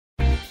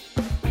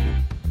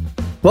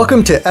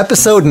Welcome to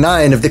episode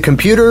 9 of the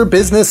Computer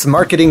Business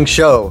Marketing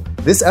Show.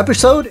 This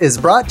episode is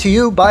brought to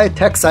you by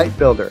TechSite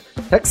Builder.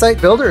 TechSite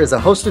Builder is a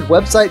hosted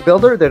website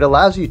builder that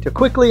allows you to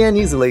quickly and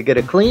easily get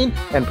a clean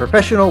and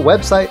professional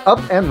website up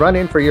and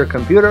running for your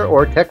computer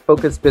or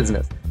tech-focused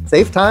business.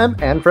 Save time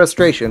and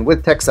frustration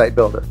with TechSite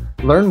Builder.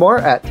 Learn more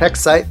at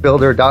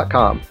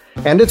techsitebuilder.com.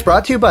 And it's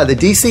brought to you by the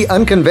DC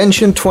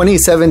Unconvention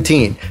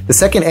 2017, the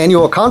second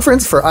annual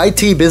conference for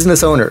IT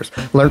business owners.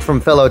 Learn from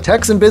fellow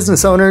techs and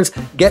business owners,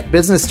 get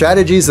business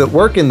strategies that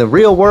work in the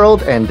real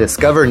world, and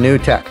discover new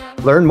tech.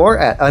 Learn more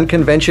at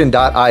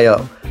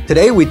unconvention.io.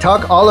 Today, we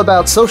talk all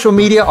about social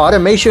media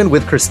automation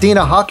with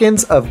Christina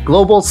Hawkins of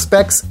Global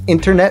Specs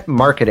Internet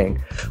Marketing.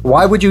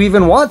 Why would you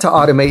even want to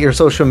automate your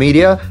social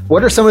media?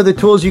 What are some of the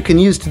tools you can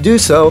use to do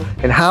so?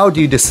 And how do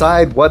you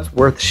decide what's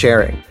worth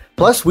sharing?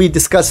 Plus, we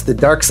discuss the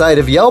dark side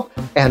of Yelp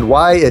and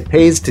why it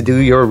pays to do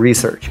your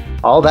research.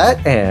 All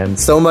that and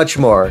so much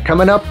more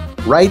coming up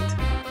right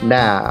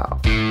now.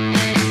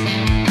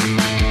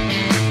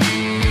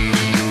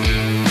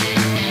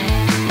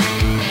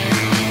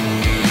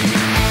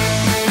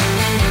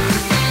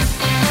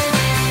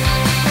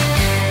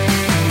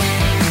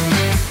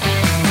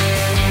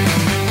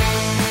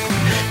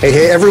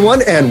 Hey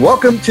everyone, and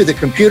welcome to the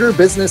Computer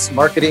Business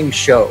Marketing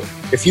Show.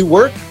 If you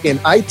work in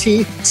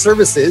IT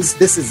services,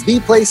 this is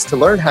the place to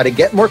learn how to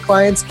get more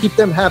clients, keep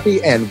them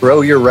happy, and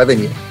grow your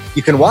revenue.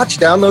 You can watch,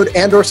 download,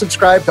 and or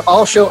subscribe to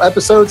all show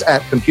episodes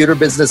at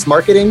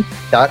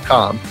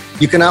computerbusinessmarketing.com.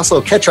 You can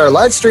also catch our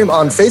live stream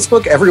on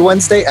Facebook every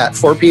Wednesday at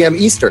 4 p.m.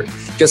 Eastern.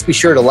 Just be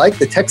sure to like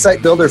the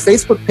TechSite Builder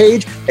Facebook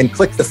page and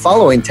click the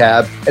following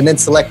tab and then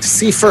select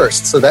See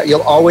First so that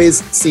you'll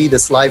always see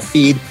this live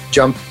feed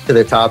jump to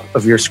the top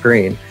of your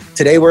screen.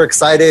 Today, we're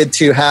excited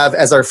to have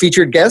as our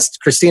featured guest,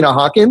 Christina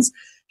Hawkins.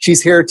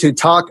 She's here to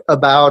talk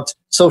about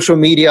social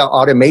media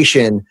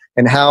automation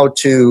and how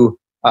to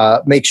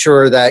make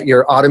sure that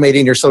you're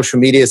automating your social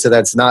media so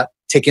that's not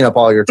taking up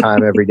all your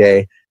time every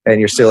day and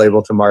you're still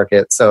able to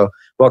market. So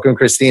welcome,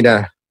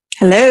 Christina.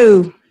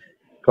 Hello.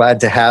 Glad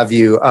to have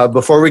you.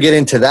 Before we get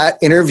into that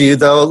interview,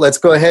 though, let's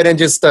go ahead and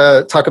just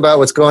talk about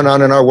what's going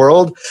on in our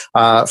world.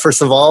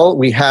 First of all,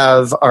 we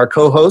have our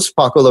co-host,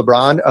 Paco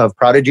Lebron of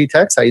Prodigy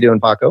Techs. How you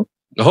doing, Paco?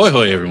 Ahoy,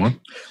 hoy, everyone.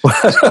 So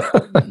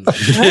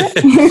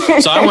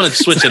I want to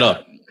switch it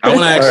up. I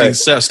want to actually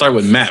start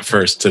with Matt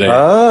first today.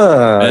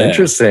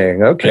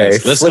 Interesting. Okay.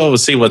 Yes. Let's go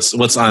see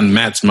what's on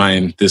Matt's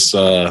mind this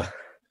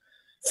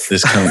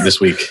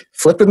week.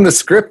 Flipping the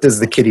script, as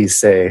the kiddies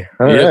say.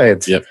 All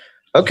right. Yep.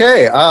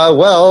 Okay.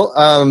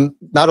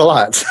 Not a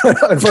lot,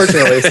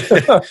 unfortunately.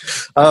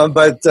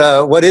 But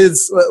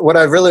what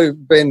I've really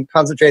been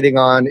concentrating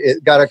on,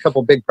 it got a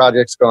couple big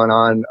projects going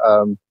on,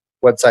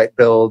 website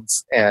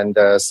builds and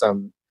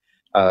some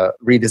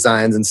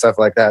redesigns and stuff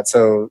like that.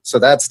 So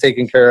that's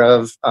taken care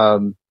of.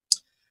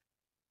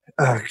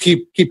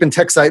 Keeping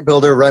TechSite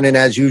Builder running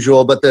as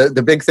usual. But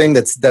the big thing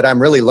that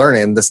I'm really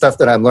learning, the stuff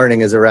that I'm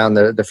learning is around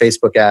the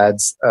Facebook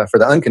ads for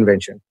the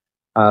Unconvention.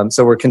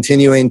 So we're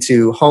continuing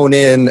to hone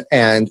in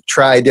and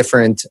try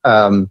different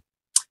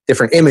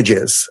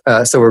images.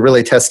 So we're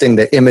really testing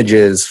the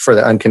images for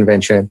the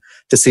Unconvention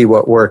to see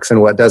what works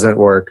and what doesn't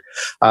work.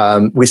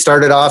 We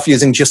started off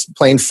using just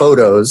plain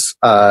photos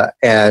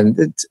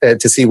and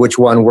to see which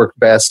one worked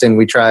best. And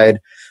we tried,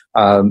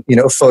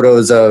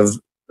 photos of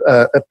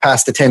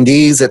past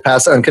attendees at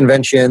past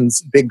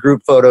Unconventions, big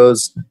group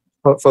photos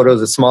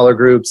of smaller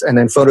groups, and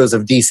then photos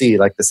of DC,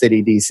 like the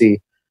city DC,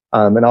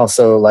 and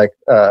also like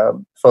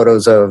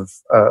photos of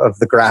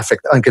the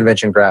graphic, the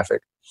Unconvention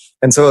graphic.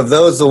 And so of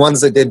those, the ones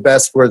that did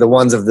best were the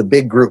ones of the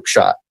big group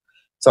shot.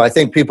 So I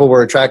think people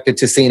were attracted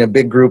to seeing a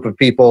big group of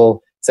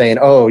people saying,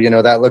 oh,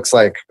 that looks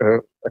like a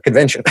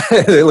convention.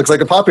 It looks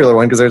like a popular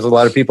one because there's a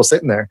lot of people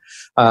sitting there.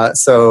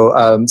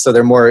 So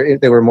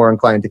they were more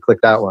inclined to click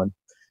that one.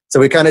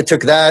 So we kind of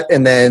took that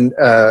and then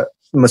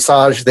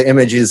massaged the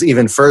images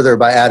even further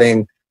by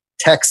adding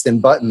text and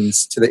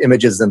buttons to the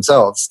images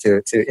themselves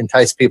to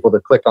entice people to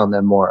click on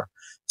them more.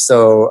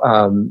 So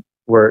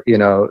we're,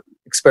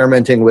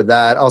 experimenting with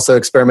that, also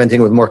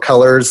experimenting with more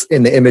colors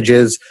in the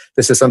images.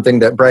 This is something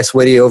that Bryce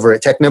Whitty over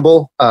at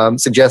Technibble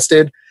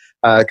suggested,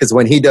 because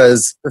when he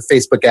does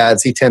Facebook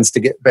ads, he tends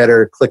to get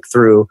better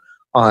click-through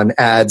on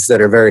ads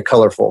that are very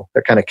colorful,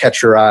 that kind of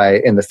catch your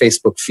eye in the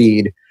Facebook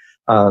feed,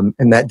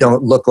 and that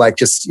don't look like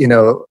just,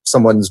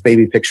 someone's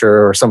baby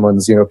picture or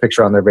someone's,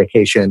 picture on their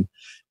vacation,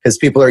 because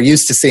people are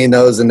used to seeing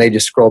those and they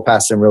just scroll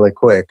past them really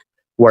quick.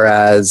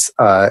 Whereas,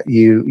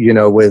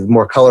 with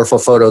more colorful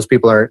photos,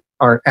 people aren't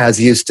as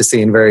used to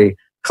seeing very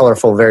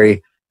colorful,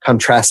 very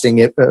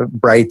contrasting,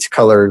 bright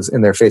colors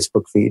in their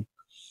Facebook feed.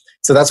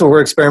 So that's what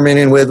we're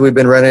experimenting with. We've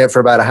been running it for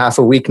about a half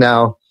a week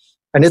now.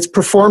 And it's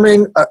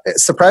performing,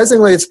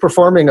 surprisingly, it's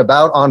performing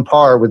about on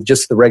par with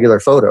just the regular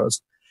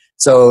photos.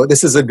 So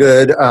this is a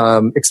good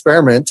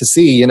experiment to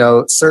see,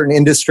 certain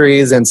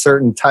industries and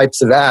certain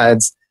types of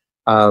ads,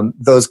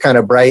 those kind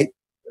of bright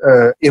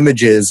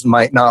images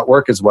might not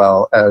work as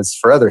well as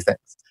for other things.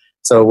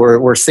 So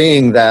we're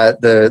seeing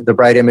that the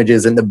bright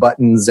images and the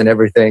buttons and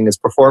everything is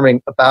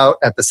performing about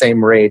at the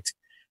same rate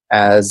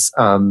as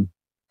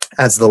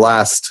the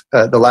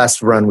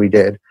last run we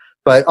did.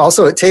 But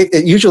also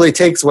it usually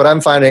takes, what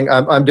I'm finding,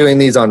 I'm doing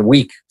these on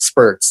week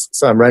spurts.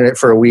 So I'm running it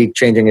for a week,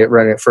 changing it,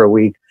 running it for a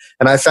week.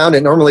 And I found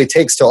it normally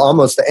takes till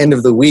almost the end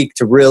of the week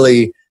to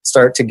really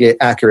start to get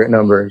accurate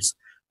numbers.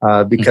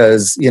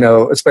 Because,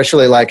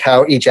 especially like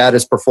how each ad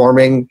is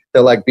performing,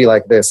 they'll like be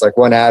like this, like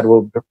one ad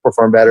will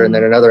perform better and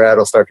then another ad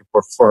will start to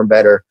perform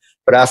better.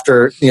 But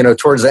after,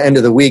 towards the end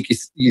of the week,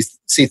 you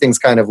see things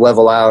kind of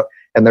level out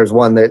and there's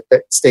one that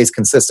stays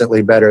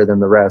consistently better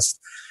than the rest.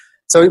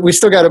 So we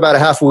still got about a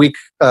half a week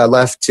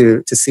left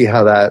to see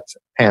how that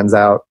pans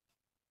out.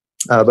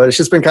 But it's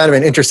just been kind of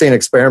an interesting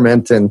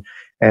experiment and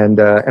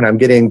I'm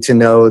getting to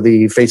know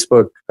the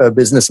Facebook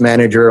business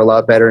manager a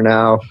lot better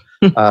now.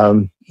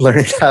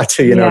 Learning how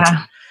to,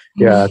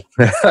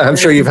 I'm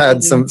sure you've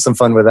had some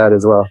fun with that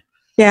as well.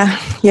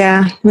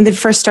 Yeah. When they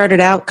first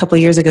started out a couple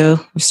of years ago,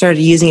 we started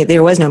using it.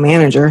 There was no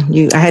manager.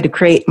 I had to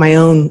create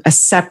a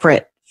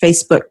separate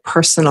Facebook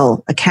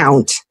personal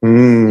account to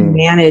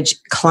manage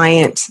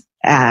client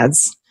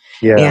ads.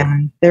 Yeah.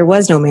 And there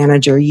was no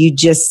manager. You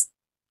just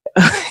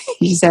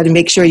had to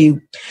make sure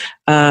you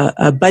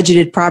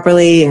budgeted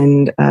properly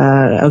and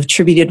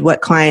attributed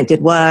what client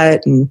did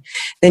what. And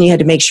then you had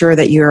to make sure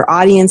that your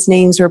audience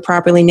names were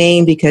properly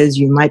named because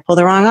you might pull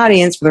the wrong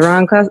audience for the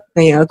wrong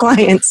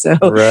client. So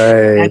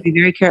you have to be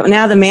very careful.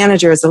 Now the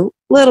manager is a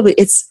little bit,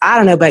 I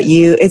don't know about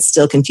you, it's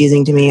still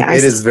confusing to me.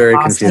 It is very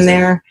confusing.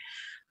 There.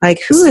 Like,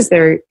 who's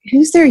their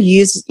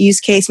use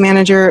case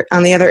manager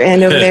on the other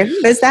end over there?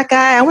 Who is that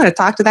guy? I want to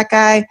talk to that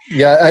guy.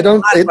 Yeah,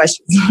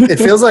 it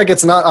feels like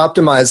it's not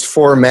optimized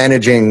for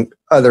managing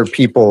other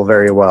people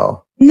very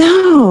well.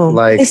 No,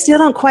 I still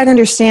don't quite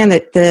understand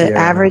that the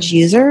average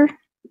user,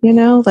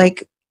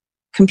 like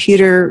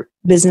computer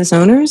business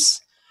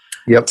owners,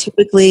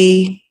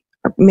 typically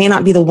may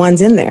not be the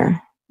ones in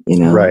there.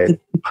 The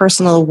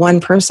personal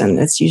one person.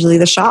 That's usually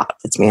the shop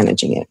that's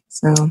managing it.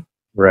 So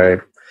right.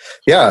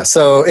 Yeah,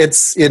 so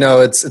it's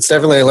it's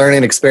definitely a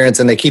learning experience,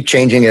 and they keep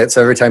changing it. So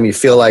every time you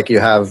feel like you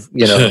have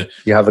you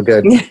have a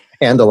good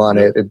handle on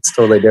it, it's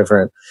totally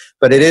different.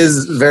 But it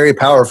is very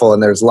powerful,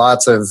 and there's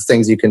lots of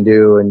things you can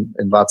do,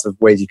 and lots of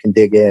ways you can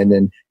dig in,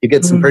 and you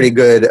get some pretty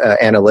good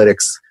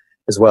analytics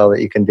as well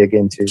that you can dig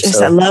into.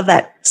 I love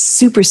that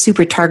super,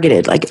 super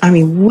targeted,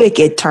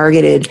 wicked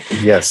targeted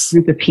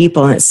group of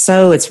people. And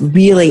it's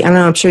really, I don't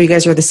know, I'm sure you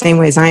guys are the same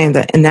way as I am.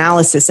 The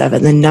analysis of it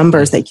and the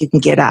numbers that you can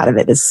get out of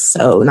it is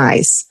so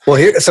nice. Well,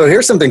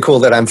 here's something cool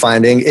that I'm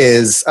finding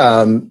is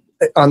on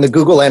the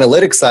Google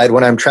Analytics side,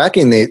 when I'm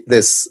tracking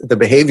the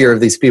behavior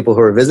of these people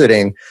who are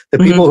visiting, the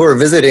people who are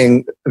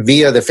visiting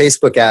via the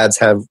Facebook ads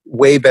have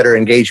way better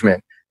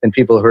engagement than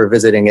people who are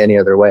visiting any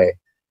other way.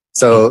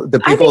 So the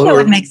people that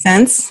would make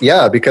sense.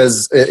 Yeah,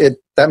 because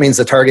that means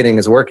the targeting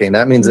is working.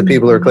 That means the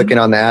people who are clicking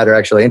on the ad are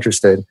actually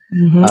interested.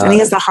 I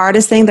think it's the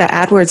hardest thing that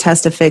AdWords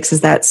has to fix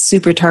is that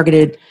super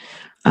targeted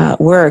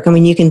work. I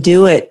mean, you can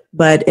do it,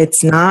 but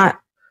it's not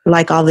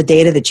like all the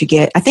data that you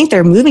get. I think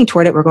they're moving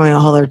toward it. We're going a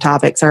whole other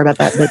topic. Sorry about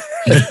that. But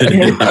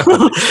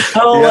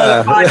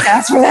other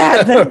podcast for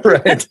that.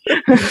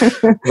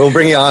 Right. We'll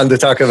bring you on to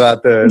talk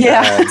about the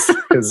ads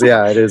because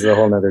it is a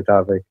whole nother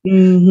topic.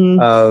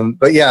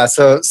 But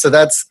so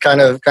that's kind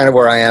of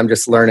where I am,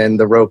 just learning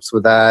the ropes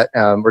with that.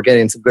 We're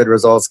getting some good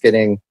results.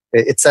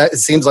 It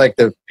seems like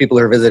the people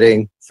who are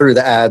visiting through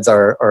the ads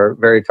are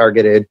very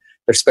targeted.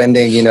 They're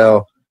spending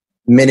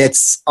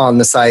minutes on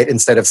the site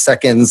instead of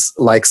seconds,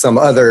 like some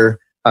other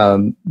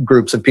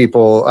groups of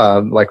people,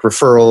 like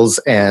referrals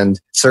and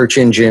search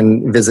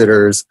engine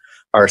visitors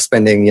are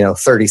spending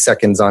 30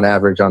 seconds on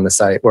average on the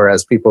site,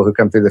 whereas people who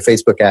come through the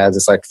Facebook ads,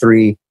 it's like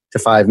 3 to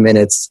 5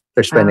 minutes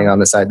they're spending on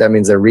the site. That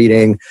means they're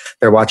reading,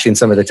 they're watching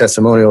some of the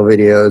testimonial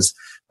videos,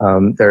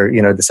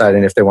 they're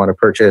deciding if they want to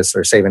purchase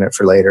or saving it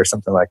for later,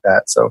 something like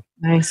that. So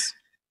nice.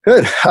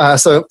 Good.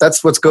 So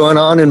that's what's going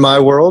on in my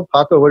world.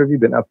 Papa, what have you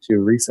been up to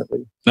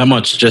recently? Not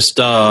much. Just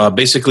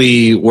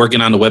basically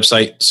working on the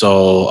website.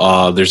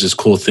 So there's this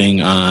cool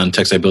thing on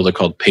TechSite Builder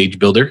called Page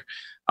Builder.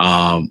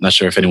 Not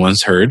sure if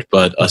anyone's heard,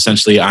 but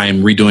essentially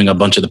I'm redoing a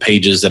bunch of the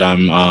pages that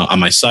I'm on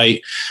my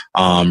site,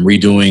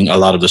 redoing a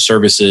lot of the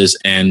services,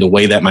 and the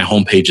way that my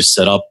homepage is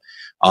set up,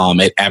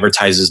 it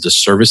advertises the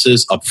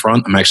services up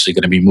front. I'm actually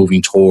going to be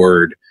moving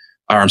toward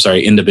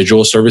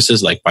individual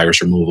services like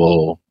virus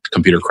removal,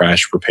 computer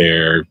crash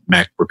repair,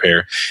 Mac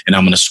repair, and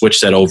I'm going to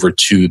switch that over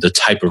to the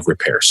type of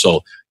repair.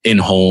 So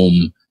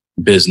in-home,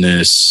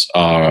 business,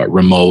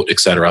 remote,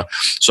 etc.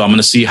 So I'm going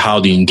to see how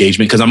the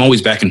engagement, because I'm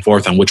always back and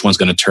forth on which one's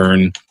going to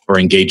turn or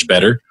engage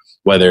better,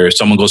 whether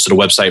someone goes to the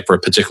website for a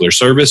particular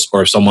service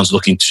or if someone's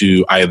looking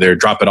to either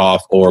drop it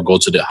off or go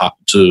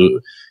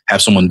to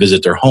have someone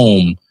visit their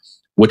home,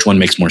 which one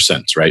makes more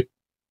sense, right?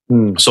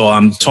 So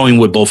I'm toying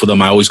with both of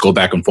them. I always go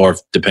back and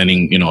forth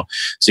depending,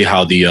 see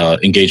how the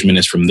engagement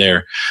is from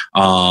there.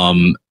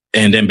 And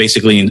then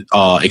basically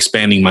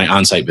expanding my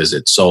on-site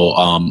visits. So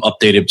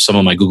updated some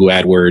of my Google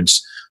AdWords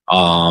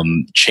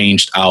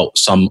changed out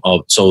some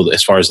of, so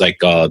as far as like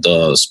the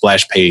the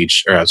squeeze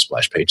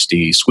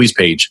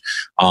page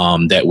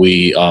that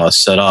we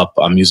set up,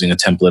 I'm using a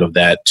template of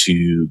that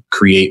to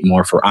create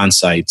more for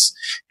on-sites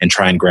and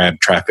try and grab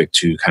traffic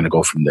to kind of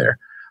go from there.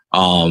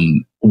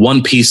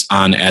 One piece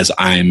on as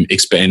I'm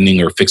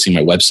expanding or fixing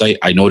my website,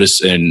 I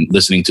noticed in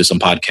listening to some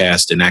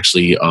podcasts and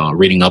actually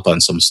reading up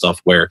on some stuff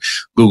where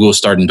Google is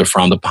starting to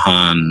frown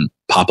upon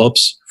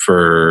pop-ups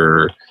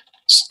for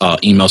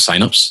email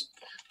signups.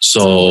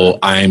 So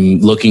I'm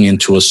looking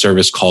into a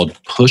service called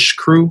Push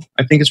Crew,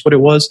 I think is what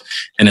it was.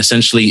 And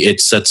essentially it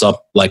sets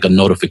up like a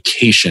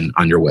notification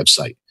on your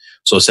website.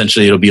 So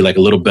essentially it'll be like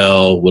a little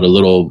bell with a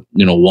little,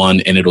 one,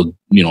 and it'll,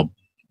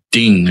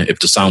 ding if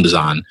the sound is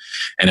on,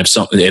 and if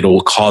something,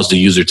 it'll cause the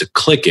user to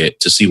click it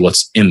to see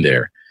what's in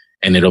there,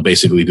 and it'll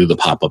basically do the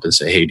pop-up and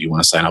say, hey, do you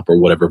want to sign up, or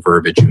whatever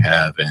verbiage you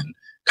have, and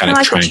kind of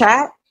like try the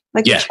chat,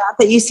 like yeah. the chat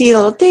that you see, a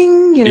little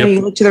ding,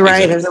 you look to the right,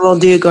 exactly. There's a little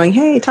dude going,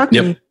 hey, talk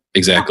to me.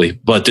 Exactly.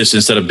 But this,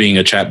 instead of being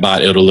a chat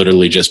bot, it'll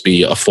literally just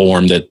be a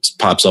form that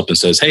pops up and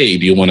says, hey,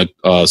 do you want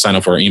to sign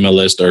up for our email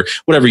list, or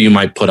whatever you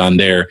might put on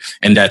there.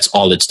 And that's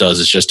all it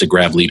does, is just to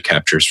grab lead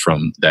captures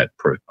from that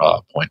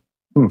point.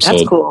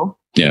 That's cool.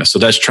 Yeah, so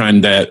that's trying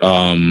that,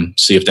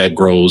 see if that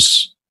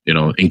grows,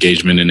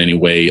 engagement in any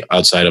way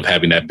outside of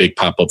having that big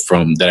pop-up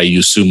from that I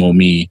use Sumo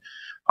Me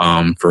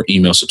for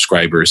email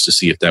subscribers, to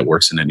see if that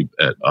works in any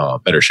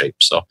better shape.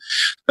 So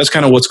that's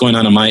kind of what's going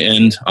on my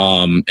end.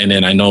 And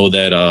then I know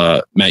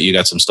that, Matt, you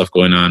got some stuff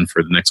going on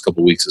for the next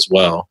couple of weeks as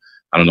well.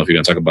 I don't know if you're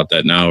going to talk about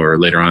that now or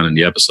later on in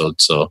the episode.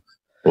 So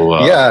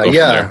we'll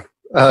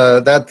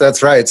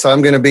that's right. So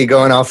I'm going to be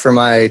going off for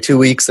my 2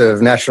 weeks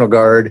of National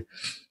Guard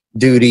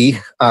duty.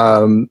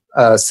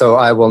 So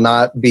I will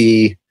not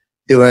be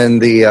doing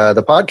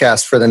the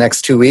podcast for the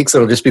next 2 weeks.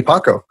 It'll just be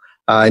Paco.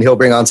 And he'll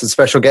bring on some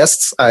special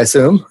guests, I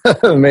assume.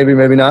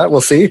 maybe not.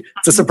 We'll see.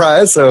 It's a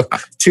surprise. So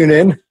tune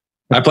in.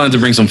 I plan to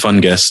bring some fun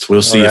guests.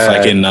 We'll see if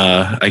I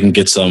can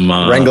get some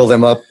wrangle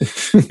them up.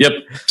 Yep.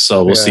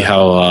 So we'll see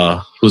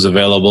how who's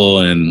available,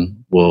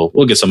 and we'll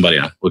get somebody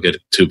on. We'll get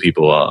 2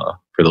 people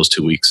for those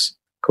 2 weeks.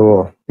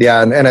 Cool.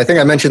 Yeah. And I think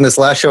I mentioned this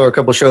last show, a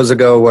couple shows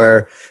ago,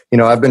 where,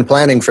 I've been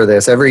planning for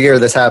this. Every year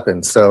this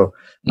happens. So,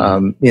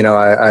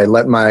 I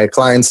let my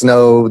clients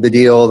know the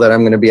deal, that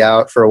I'm going to be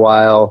out for a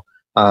while.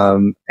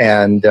 And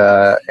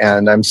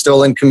I'm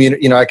still in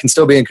I can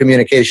still be in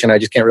communication. I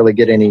just can't really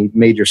get any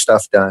major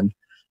stuff done.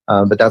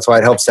 But that's why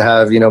it helps to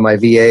have, my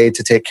VA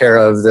to take care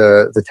of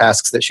the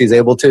tasks that she's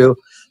able to.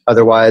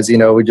 Otherwise,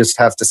 we just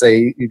have to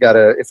say,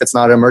 if it's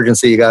not an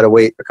emergency, you got to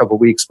wait a couple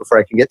weeks before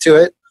I can get to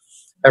it.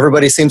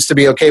 Everybody seems to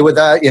be okay with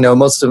that.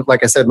 Most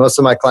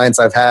of my clients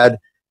I've had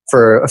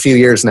for a few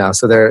years now,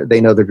 so they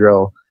know the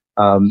drill.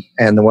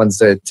 And the ones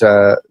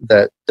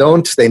that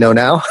don't, they know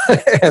now,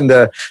 and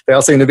they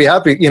all seem to be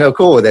happy,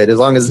 cool with it, as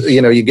long as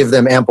you give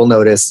them ample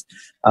notice.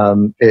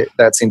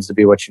 That seems to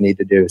be what you need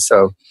to do.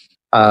 So,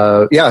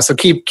 so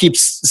keep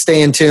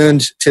staying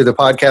tuned to the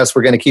podcast.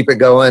 We're going to keep it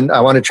going.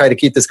 I want to try to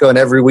keep this going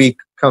every week,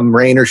 come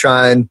rain or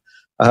shine.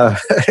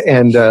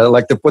 And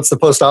what's the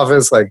post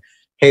office, like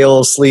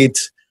hail, sleet,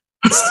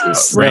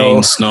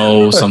 rain,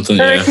 snow, something.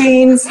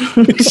 Hurricanes.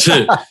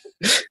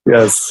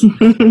 Yes.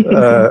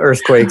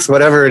 Earthquakes,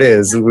 whatever it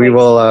is, we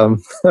will.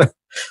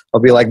 I'll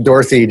be like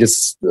Dorothy,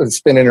 just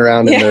spinning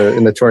around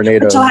in the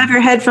tornado. But you'll have your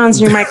headphones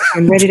and your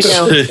microphone ready to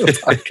go.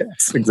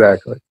 Podcast,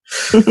 exactly.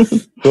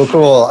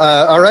 Cool.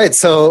 All right,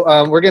 so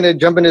we're going to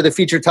jump into the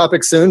feature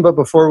topic soon, but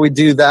before we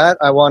do that,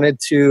 I wanted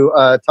to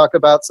talk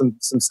about some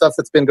stuff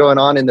that's been going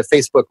on in the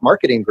Facebook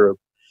marketing group.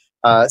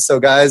 So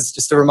guys,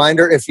 just a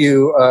reminder, if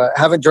you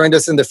haven't joined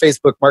us in the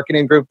Facebook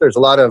marketing group, there's a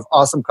lot of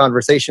awesome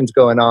conversations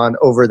going on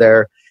over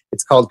there.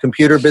 It's called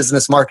Computer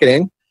Business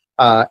Marketing.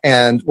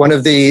 And one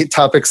of the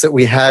topics that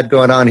we had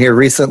going on here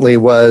recently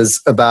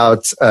was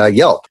about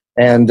Yelp.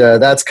 And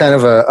that's kind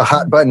of a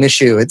hot button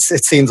issue. It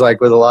seems like,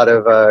 with a lot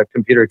of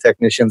computer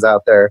technicians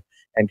out there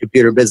and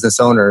computer business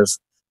owners.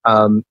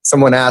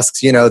 Someone asks,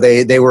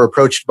 they were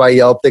approached by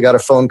Yelp. They got a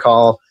phone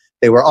call.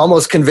 They were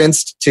almost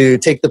convinced to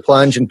take the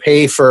plunge and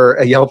pay for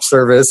a Yelp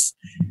service.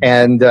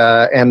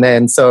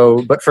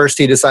 But first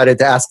he decided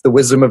to ask the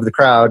wisdom of the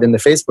crowd in the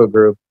Facebook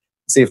group,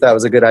 see if that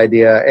was a good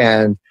idea.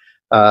 And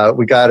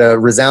we got a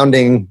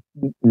resounding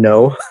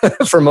no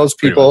for most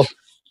people,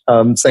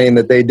 saying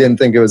that they didn't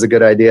think it was a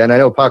good idea. And I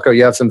know, Paco,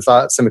 you have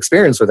some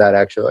experience with that,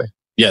 actually.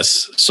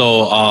 Yes.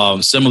 So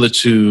similar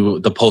to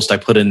the post I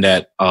put in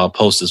that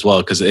post as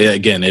well, because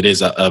it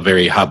is a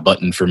very hot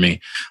button for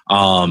me.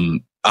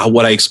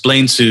 What I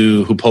explained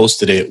to who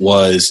posted it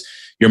was,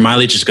 your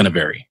mileage is going to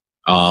vary.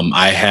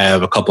 I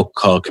have a couple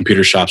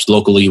computer shops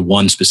locally.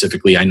 One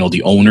specifically, I know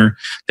the owner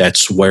that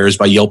swears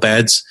by Yelp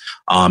ads.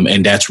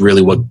 And that's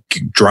really what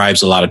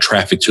drives a lot of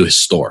traffic to his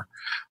store.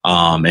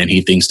 And he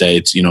thinks that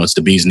it's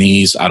the bee's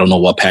knees. I don't know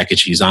what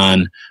package he's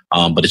on,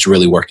 but it's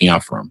really working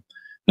out for him.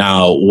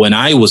 Now, when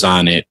I was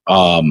on it,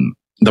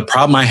 the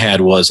problem I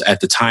had was,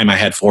 at the time I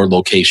had 4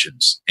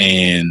 locations,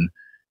 and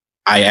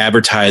I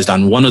advertised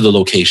on one of the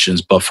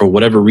locations, but for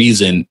whatever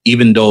reason,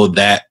 even though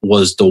that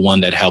was the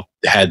one that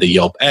had the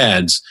Yelp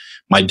ads,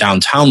 my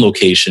downtown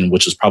location,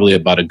 which was probably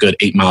about a good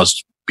 8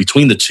 miles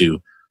between the two,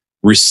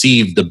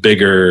 received the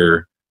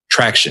bigger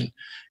traction.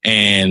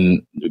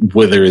 And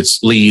whether it's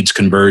leads,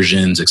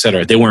 conversions, et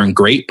cetera, they weren't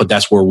great, but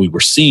that's where we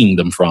were seeing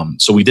them from.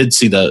 So we did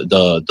see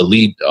the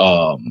lead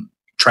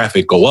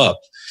traffic go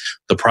up.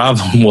 The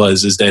problem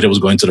is that it was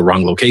going to the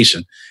wrong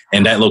location.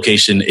 And that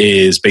location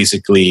is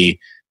basically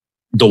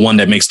the one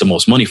that makes the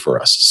most money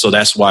for us. So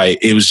that's why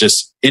it was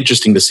just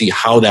interesting to see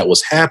how that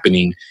was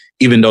happening,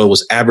 even though it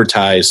was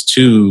advertised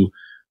to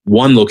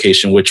one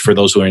location, which for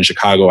those who are in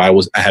Chicago, I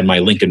had my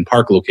Lincoln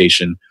Park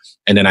location,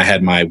 and then I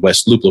had my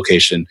West Loop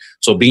location.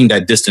 So being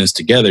that distance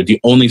together, the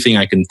only thing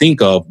I can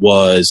think of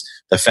was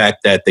the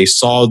fact that they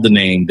saw the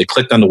name, they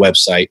clicked on the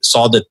website,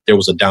 saw that there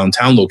was a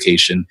downtown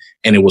location,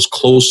 and it was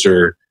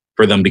closer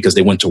for them because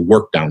they went to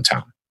work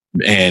downtown.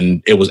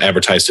 And it was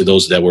advertised to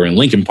those that were in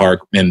Lincoln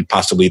Park, and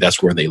possibly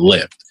that's where they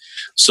lived.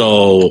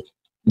 So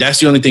that's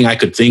the only thing I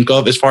could think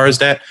of as far as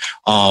that.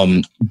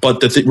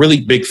 But the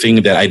really big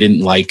thing that I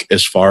didn't like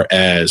as far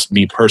as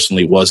me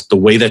personally was the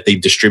way that they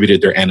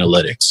distributed their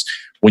analytics.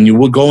 When you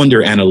would go in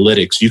their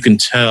analytics, you can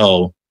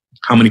tell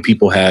how many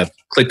people have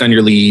clicked on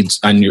your leads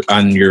on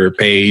your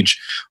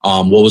page,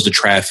 what was the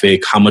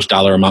traffic, how much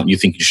dollar amount you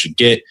think you should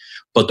get.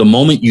 But the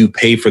moment you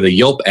pay for the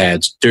Yelp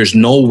ads, there's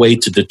no way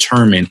to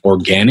determine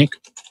organic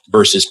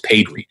versus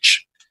paid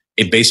reach.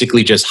 It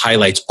basically just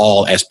highlights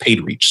all as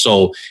paid reach.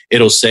 So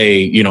it'll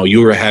say,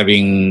 you were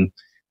having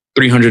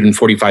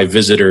 345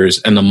 visitors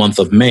in the month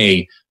of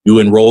May. You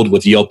enrolled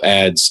with Yelp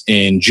ads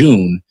in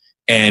June,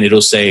 and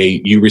it'll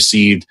say you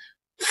received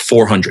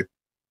 400.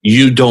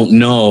 You don't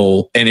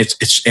know, and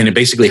it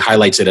basically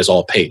highlights it as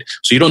all paid.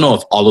 So you don't know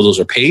if all of those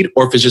are paid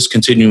or if it's just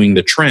continuing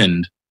the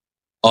trend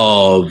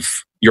of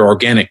your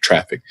organic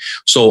traffic.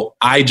 So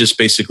I just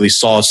basically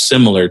saw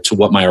similar to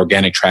what my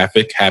organic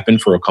traffic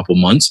happened for a couple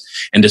months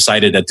and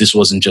decided that this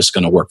wasn't just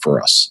going to work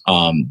for us.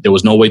 There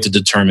was no way to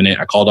determine it.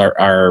 I called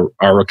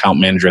our account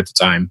manager at the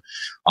time,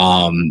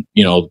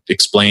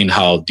 explained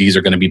how these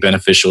are going to be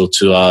beneficial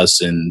to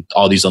us and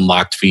all these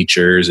unlocked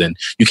features. And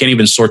you can't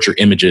even sort your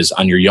images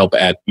on your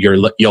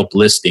Yelp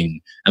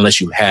listing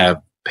unless you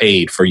have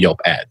paid for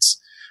Yelp ads.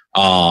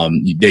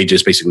 They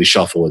just basically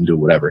shuffle and do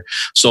whatever.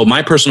 So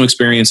my personal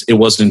experience, it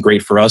wasn't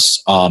great for us.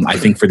 I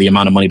think for the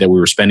amount of money that we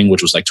were spending,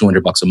 which was like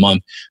 $200 a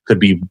month, could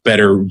be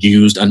better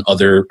used on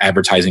other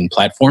advertising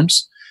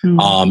platforms,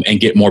 and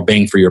get more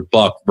bang for your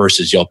buck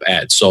versus Yelp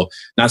ads. So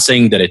not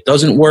saying that it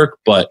doesn't work,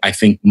 but I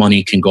think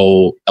money can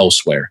go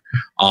elsewhere.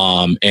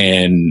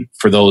 And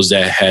for those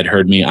that had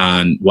heard me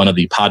on one of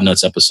the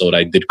Podnuts episode,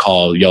 I did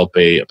call Yelp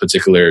a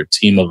particular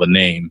team of a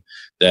name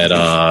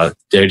that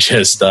they're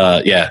just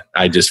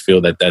I just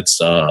feel that that's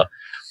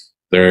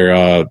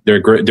they're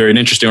great. They're an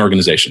interesting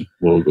organization.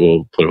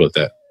 We'll put it with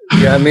that.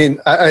 Yeah, I mean,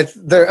 I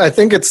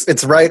think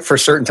it's right for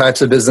certain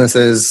types of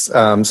businesses.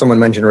 Someone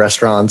mentioned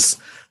restaurants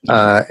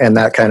and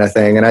that kind of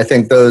thing, and I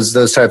think those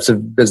types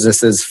of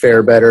businesses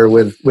fare better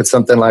with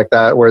something like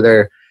that,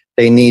 where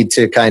they need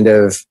to kind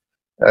of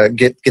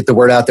get the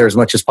word out there as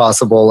much as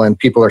possible, and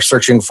people are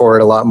searching for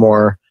it a lot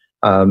more.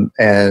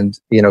 And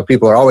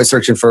people are always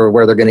searching for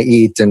where they're going to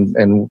eat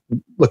and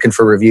looking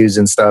for reviews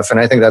and stuff. And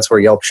I think that's where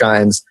Yelp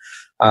shines.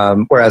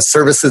 Whereas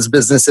services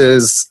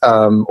businesses,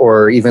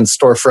 or even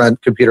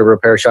storefront computer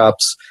repair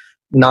shops,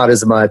 not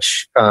as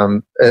much.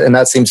 And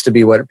that seems to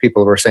be what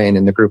people were saying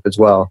in the group as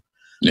well.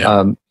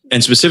 Yeah.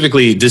 And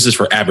specifically, this is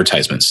for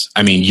advertisements.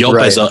 I mean, Yelp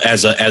as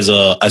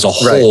a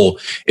whole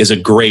is a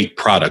great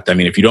product. I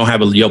mean, if you don't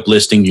have a Yelp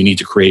listing, you need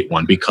to create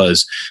one,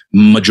 because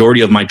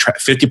majority of my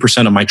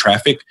 50% of my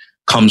traffic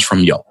comes from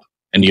Yelp,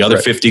 and the other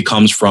 50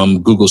 comes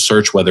from Google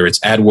search, whether it's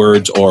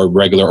AdWords or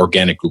regular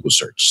organic Google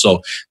search.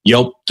 So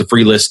Yelp, the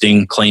free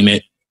listing, claim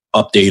it,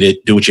 update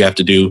it, do what you have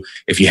to do.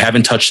 If you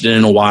haven't touched it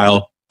in a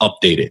while,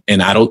 update it.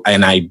 And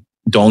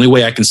the only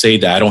way I can say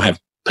that I don't have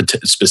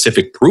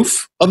specific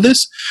proof of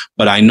this,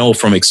 but I know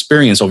from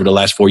experience over the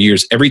last 4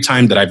 years, every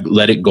time that I've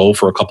let it go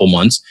for a couple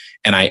months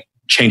and I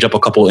change up a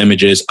couple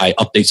images, I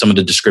update some of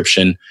the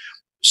description,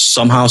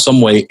 somehow,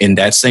 some way, in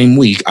that same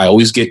week, I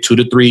always get 2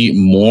 to 3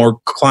 more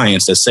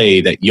clients that say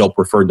that Yelp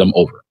referred them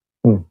over.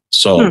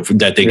 So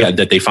that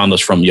they found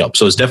us from Yelp.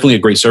 So it's definitely a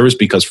great service,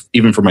 because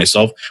even for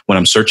myself, when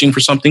I'm searching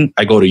for something,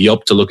 I go to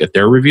Yelp to look at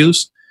their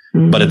reviews.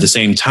 But at the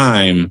same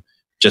time,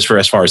 just for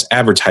as far as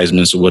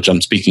advertisements, which I'm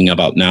speaking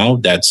about now,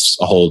 that's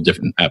a whole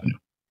different avenue.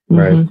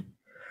 Right.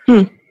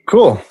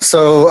 Cool.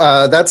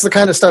 So that's the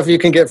kind of stuff you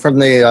can get from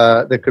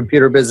the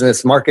computer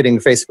business marketing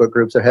Facebook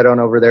group. So head on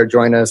over there,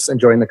 join us, and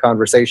join the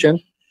conversation.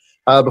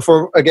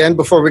 Before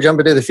we jump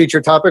into the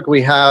feature topic,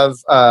 we have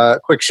a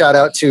quick shout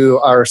out to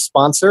our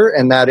sponsor,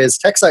 and that is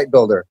TechSite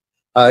Builder.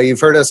 You've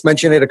heard us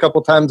mention it a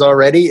couple times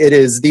already. It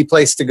is the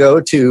place to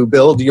go to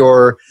build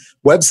your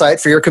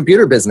website for your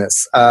computer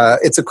business.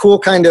 It's a cool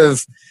kind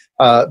of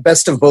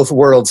best of both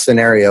worlds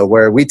scenario,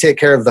 where we take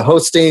care of the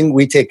hosting,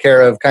 we take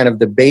care of kind of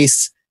the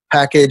base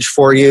package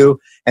for you,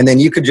 and then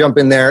you could jump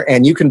in there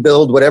and you can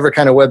build whatever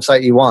kind of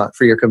website you want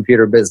for your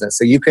computer business.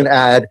 So you can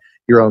add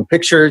your own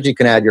pictures, you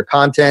can add your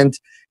content,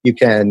 You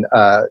can,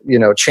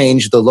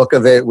 change the look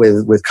of it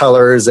with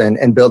colors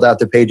and build out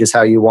the pages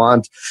how you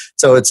want.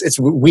 So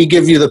we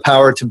give you the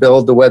power to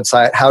build the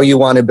website how you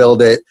want to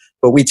build it,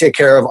 but we take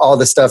care of all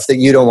the stuff that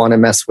you don't want to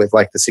mess with,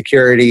 like the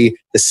security,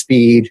 the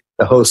speed,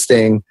 the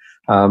hosting.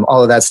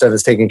 All of that stuff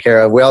is taken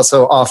care of. We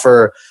also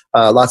offer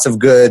lots of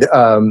good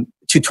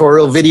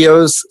tutorial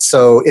videos.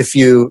 So if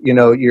you're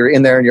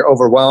in there and you're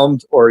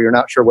overwhelmed or you're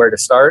not sure where to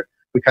start,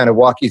 we kind of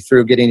walk you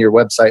through getting your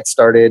website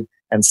started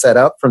and set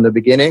up from the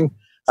beginning.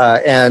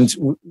 And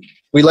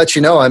we let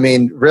you know, I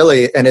mean,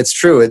 really, and it's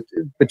true,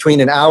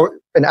 between an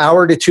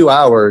hour to 2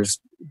 hours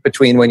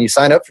between when you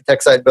sign up for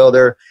Tech Site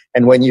Builder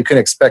and when you can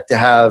expect to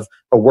have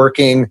a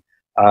working,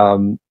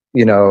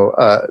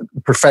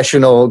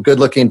 professional,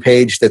 good-looking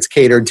page that's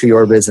catered to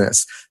your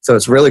business. So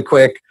it's really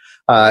quick.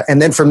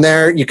 And then from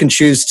there, you can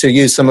choose to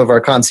use some of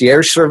our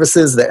concierge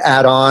services that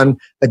add on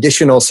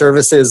additional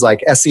services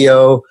like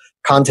SEO,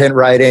 content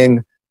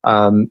writing,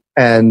 and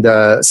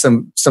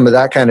some of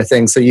that kind of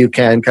thing. So you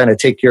can kind of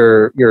take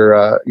your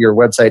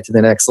website to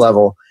the next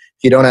level.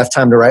 If you don't have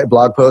time to write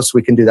blog posts,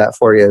 we can do that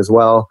for you as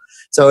well.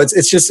 So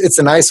it's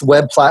a nice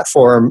web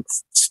platform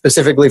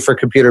specifically for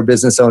computer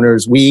business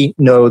owners. We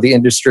know the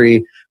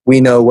industry.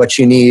 We know what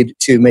you need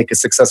to make a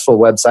successful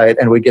website,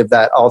 and we give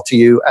that all to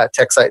you at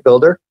Tech Site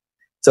Builder.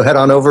 So head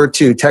on over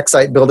to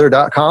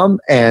techsitebuilder.com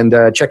and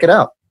check it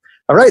out.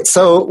 All right,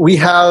 so we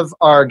have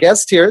our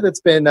guest here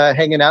that's been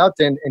hanging out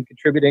and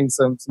contributing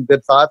some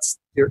good thoughts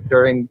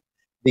during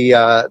the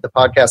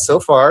podcast so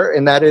far,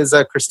 and that is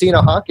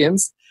Christina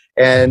Hawkins,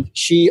 and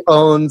she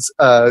owns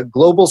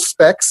Global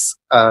Specs.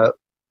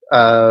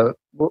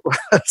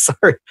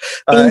 Sorry,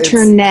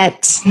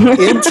 internet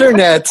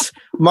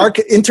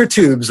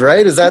intertubes,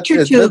 right?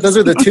 Those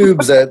are the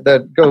tubes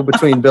that go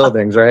between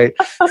buildings, right?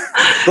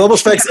 Global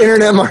Specs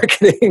Internet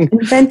Marketing,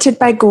 invented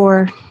by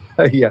Gore.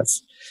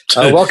 Yes.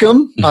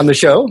 Welcome on the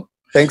show.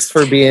 Thanks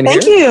for being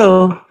here. Thank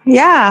you.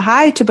 Yeah.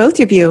 Hi to both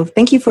of you.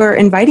 Thank you for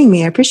inviting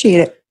me. I appreciate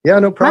it. Yeah,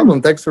 no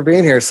problem. Thanks for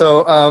being here.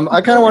 So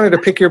I kind of wanted to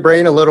pick your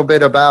brain a little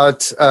bit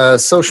about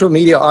social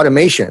media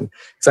automation.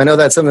 So I know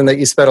that's something that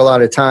you spent a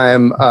lot of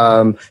time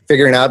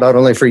figuring out, not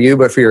only for you,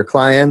 but for your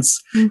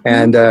clients.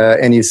 Mm-hmm.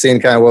 And you've seen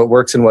kind of what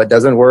works and what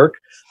doesn't work.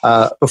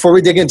 Before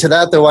we dig into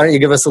that, though, why don't you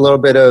give us a little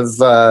bit of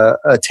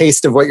a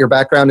taste of what your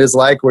background is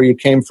like, where you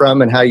came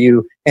from, and how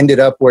you ended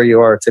up where you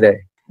are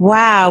today?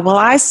 Wow. Well,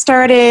 I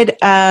started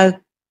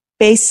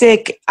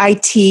basic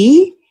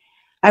IT.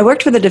 I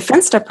worked for the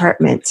Defense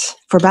Department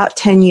for about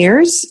 10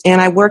 years, and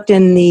I worked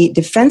in the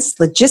Defense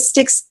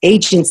Logistics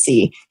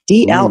Agency,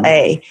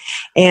 DLA,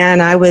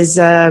 and I was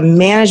a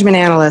management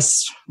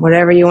analyst,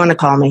 whatever you want to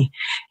call me.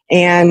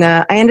 And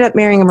I ended up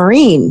marrying a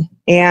Marine.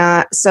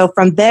 And so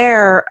from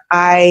there,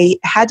 I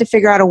had to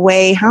figure out a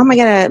way, how am I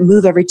going to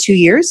move every 2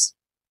 years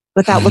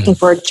without looking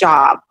for a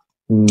job?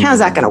 How's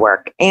that going to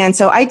work? And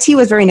so IT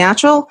was very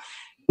natural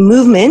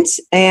movement.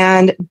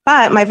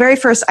 But my very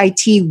first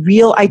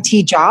real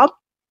IT job,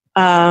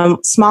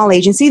 small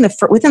agency,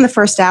 within the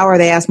first hour,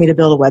 they asked me to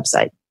build a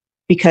website,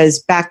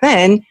 because back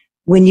then,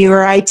 when you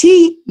were IT,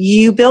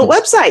 you built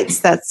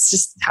websites. That's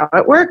just how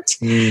it worked.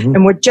 Mm-hmm.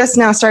 And we're just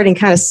now starting to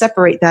kind of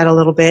separate that a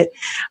little bit.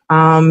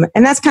 And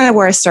that's kind of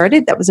where I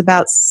started. That was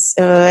about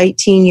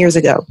 18 years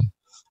ago.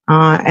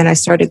 And I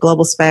started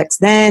Global Specs,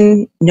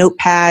 then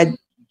Notepad,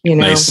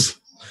 Nice.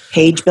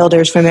 Page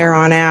builders from there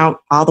on out,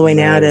 all the way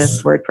now to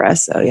WordPress.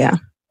 So yeah.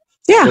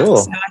 Cool.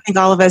 So I think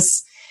all of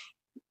us,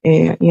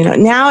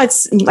 now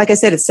it's, like I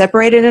said, it's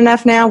separated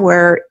enough now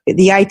where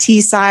the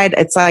IT side,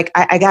 it's like,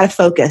 I got to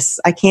focus.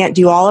 I can't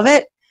do all of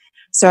it.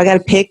 So I got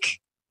to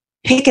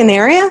pick an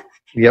area.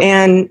 Yep.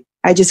 And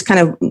I just kind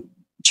of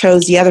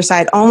chose the other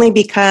side only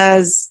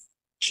because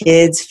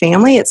kids,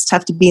 family, it's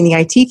tough to be in the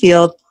IT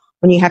field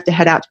when you have to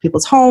head out to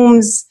people's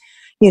homes,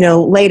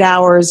 late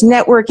hours,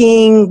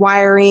 networking,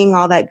 wiring,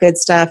 all that good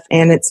stuff.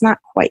 And it's not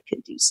quite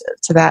conducive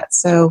to that.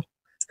 So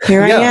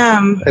here I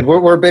am. And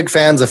we're big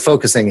fans of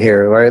focusing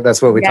here, right? That's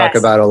what we talk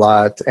about a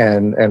lot.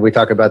 And we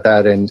talk about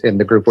that in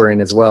the group we're in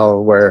as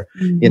well, where,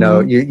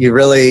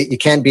 you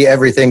can't be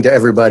everything to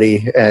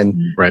everybody. And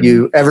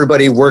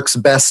everybody works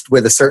best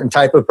with a certain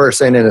type of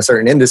person in a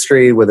certain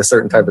industry with a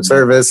certain type of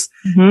service,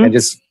 and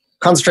just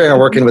concentrate on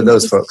working with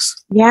those folks.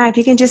 Yeah, if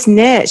you can just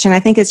niche. And I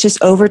think it's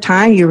just over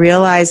time you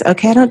realize,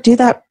 okay, I don't do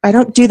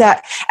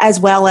that as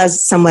well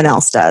as someone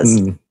else does.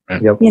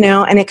 Yep.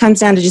 And it comes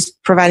down to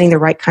just providing the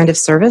right kind of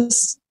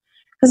service.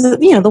 Because,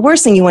 the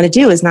worst thing you want to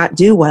do is not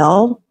do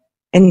well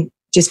and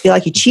just feel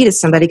like you cheated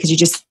somebody because you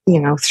just,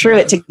 threw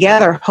it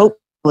together,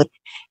 hopefully.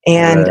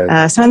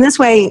 And so in this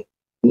way,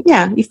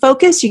 you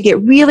focus, you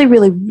get really,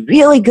 really,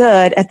 really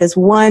good at this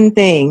one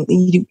thing.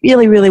 You do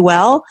really, really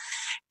well.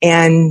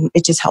 And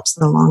it just helps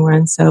in the long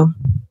run. So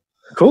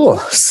cool.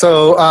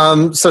 So,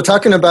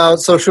 talking about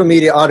social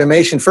media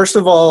automation, first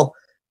of all,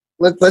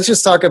 let's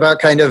just talk about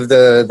kind of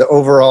the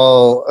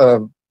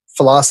overall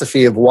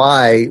philosophy of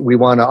why we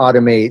want to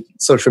automate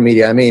social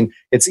media. I mean,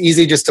 it's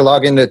easy just to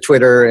log into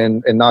Twitter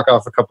and knock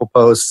off a couple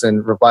posts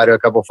and reply to a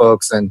couple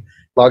folks, and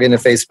log into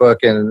Facebook,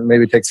 and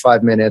maybe it takes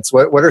 5 minutes.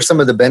 What are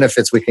some of the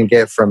benefits we can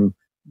get from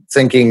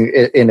thinking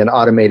in an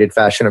automated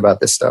fashion about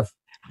this stuff.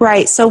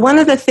 Right. So one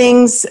of the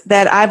things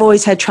that I've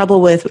always had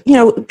trouble with,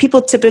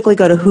 people typically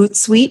go to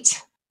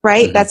Hootsuite,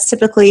 right? Mm-hmm. That's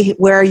typically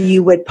where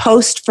you would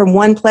post from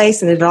one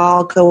place and it'd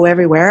all go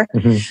everywhere.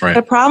 Mm-hmm. Right.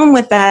 The problem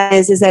with that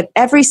is that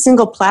every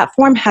single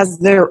platform has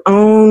their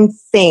own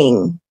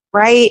thing,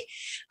 right?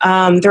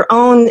 Their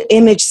own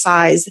image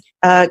size,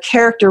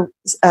 character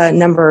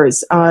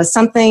numbers,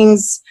 some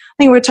things.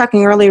 I think we were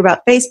talking earlier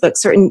about Facebook.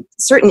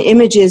 Certain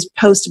images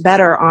post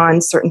better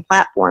on certain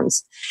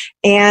platforms.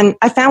 And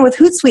I found with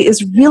Hootsuite, it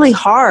was really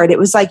hard. It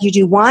was like you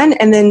do one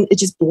and then it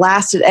just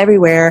blasted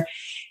everywhere.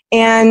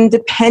 And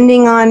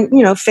depending on,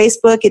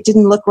 Facebook, it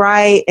didn't look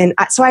right. And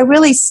so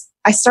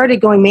I started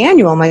going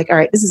manual. I'm like, all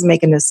right, this is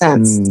making no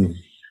sense.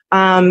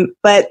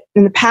 But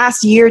in the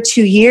past year,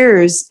 2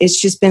 years, it's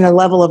just been a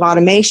level of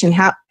automation.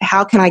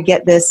 How can I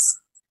get this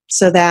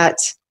so that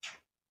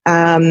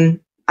I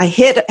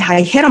hit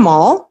them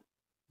all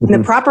in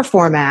the proper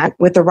format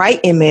with the right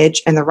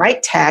image and the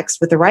right text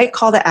with the right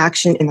call to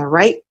action in the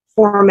right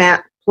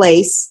format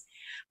place,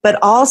 but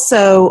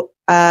also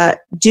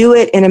do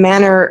it in a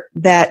manner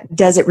that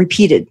does it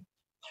repeated,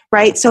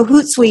 right? So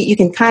Hootsuite, you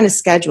can kind of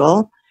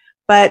schedule,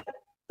 but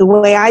the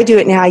way I do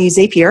it now, I use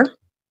Zapier.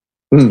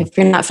 If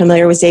you're not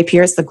familiar with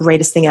Zapier, it's the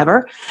greatest thing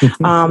ever.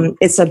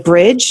 It's a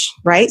bridge,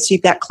 right? So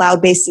you've got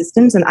cloud-based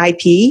systems and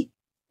IP.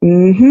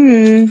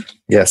 Mm-hmm.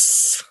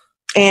 Yes.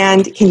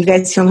 And can you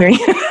guys still hear me?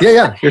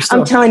 Yeah, you're still.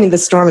 I'm telling you, the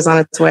storm is on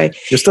its way.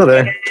 You're still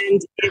there.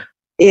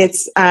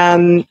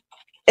 And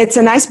it's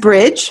a nice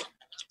bridge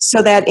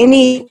so that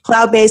any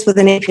cloud-based with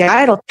an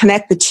API, it'll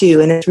connect the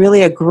two. And it's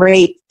really a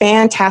great,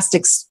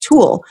 fantastic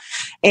tool.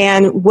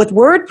 And with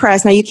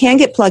WordPress, now you can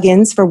get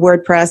plugins for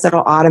WordPress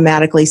that'll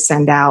automatically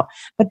send out,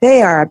 but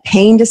they are a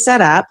pain to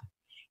set up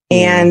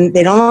and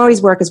they don't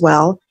always work as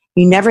well.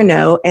 You never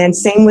know. And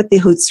same with the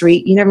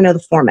Hootsuite, you never know the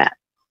format.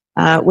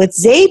 With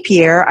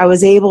Zapier, I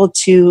was able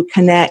to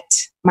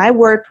connect my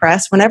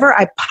WordPress whenever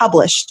I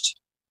published,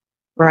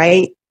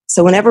 right?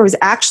 So whenever it was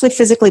actually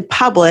physically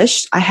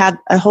published, I had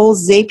a whole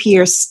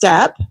Zapier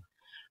step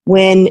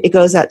when it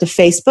goes out to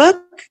Facebook,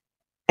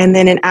 and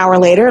then an hour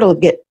later, it'll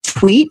get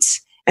tweets,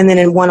 and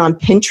then one on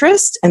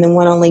Pinterest, and then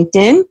one on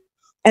LinkedIn,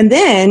 and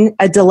then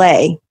a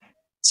delay.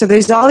 So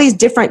there's all these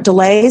different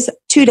delays.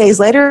 2 days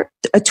later,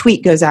 a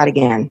tweet goes out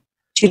again.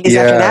 2 days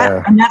after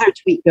that, another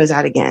tweet goes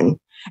out again.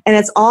 And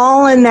it's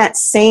all in that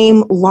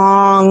same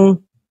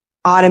long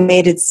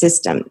automated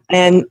system.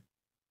 And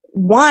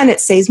one,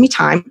 it saves me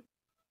time.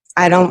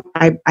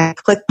 I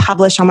click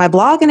publish on my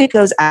blog and it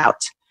goes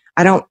out.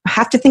 I don't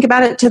have to think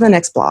about it to the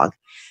next blog.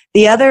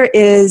 The other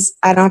is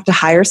I don't have to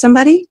hire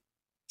somebody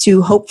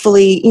to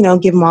hopefully,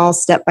 give them all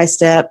step by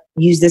step,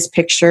 use this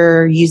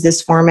picture, use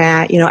this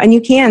format, and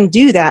you can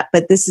do that,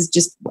 but this is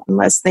just one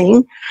less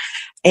thing.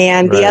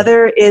 And the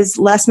other is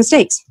less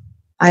mistakes.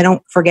 I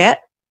don't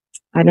forget.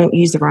 I don't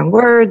use the wrong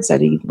words. I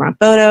don't use the wrong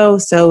photo.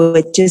 So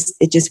it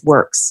just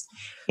works.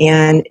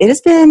 And it has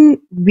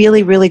been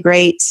really, really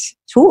great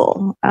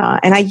tool.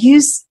 And I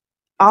use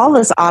all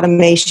this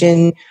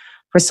automation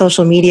for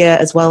social media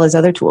as well as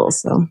other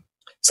tools.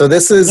 So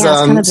this is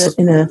kind of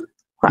in a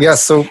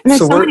process. So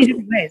many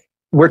different ways.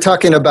 We're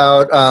talking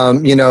about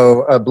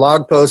a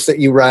blog post that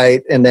you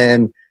write and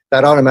then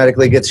that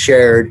automatically gets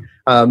shared.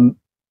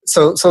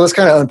 So let's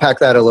kind of unpack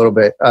that a little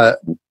bit.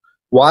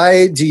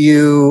 Why do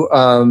you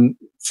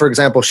for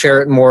example,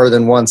 share it more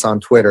than once on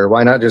Twitter?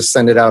 Why not just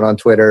send it out on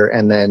Twitter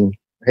and then,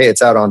 hey,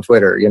 it's out on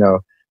Twitter,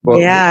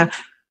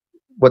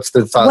 What's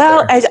the thought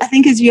there? I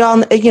think as you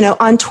all,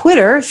 on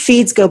Twitter,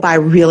 feeds go by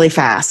really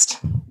fast,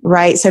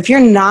 right? So if you're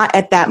not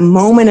at that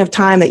moment of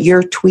time that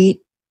your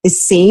tweet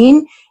is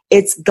seen,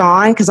 it's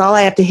gone because all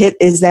I have to hit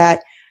is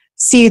that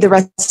see the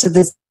rest of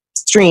the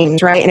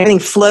streams, right? And everything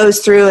flows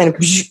through and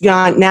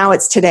gone. Now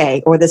it's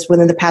today or this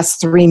within the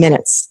past 3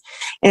 minutes.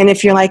 And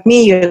if you're like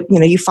me,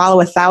 you follow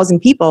 1,000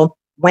 people,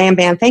 wham,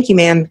 bam, thank you,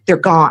 ma'am, they're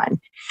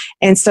gone.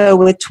 And so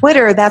with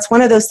Twitter, that's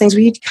one of those things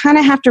where you kind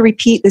of have to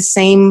repeat the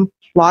same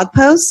blog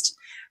post.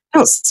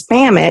 Don't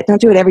spam it.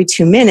 Don't do it every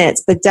 2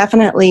 minutes, but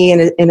definitely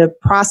in a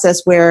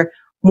process where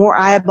more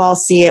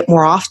eyeballs see it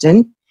more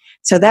often.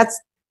 So that's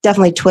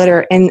definitely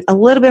Twitter, and a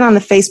little bit on the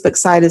Facebook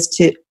side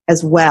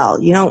as well.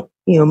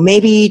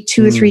 Maybe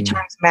 2 or 3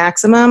 times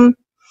maximum.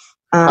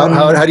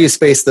 How do you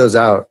space those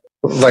out?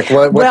 Like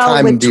what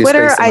time do you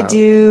Twitter, space them out? I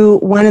do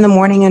one in the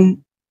morning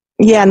in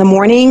the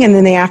morning and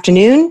then the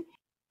afternoon.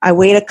 I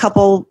wait a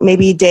couple,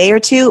 maybe a day or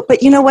two,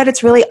 but you know what?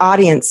 It's really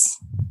audience.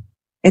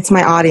 It's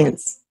my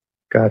audience.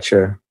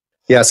 Gotcha.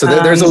 Yeah. So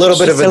there's a little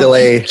bit of a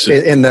delay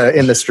in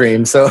the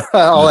stream. So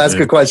I'll ask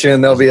a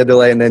question, there'll be a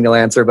delay and then you'll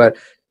answer, but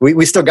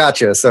we still got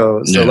you.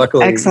 So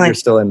luckily Excellent. You're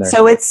still in there.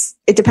 So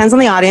it depends on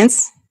the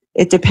audience.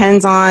 It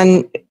depends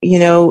on,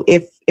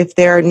 if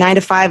they're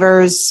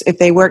 9-to-5ers, if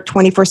they work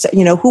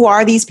 24/7, who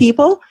are these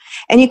people?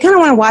 And you kind of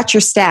want to watch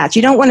your stats.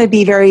 You don't want to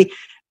be very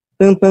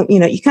boom, boom.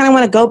 You kind of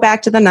want to go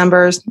back to the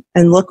numbers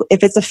and look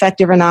if it's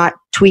effective or not,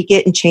 tweak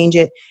it and change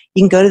it.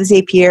 You can go to the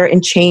Zapier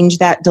and change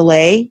that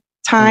delay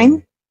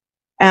time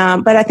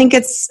But I think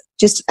it's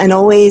just an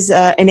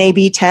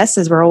A/B test,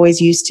 as we're always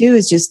used to,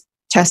 is just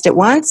test it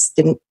once.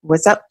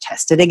 What's up?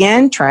 Test it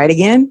again. Try it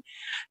again.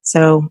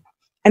 So,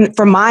 and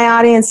for my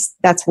audience,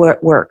 that's where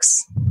it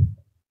works.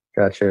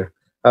 Gotcha.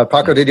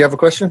 Paco, did you have a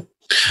question?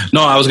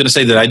 No, I was going to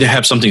say that I did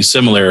have something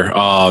similar,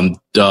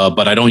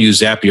 but I don't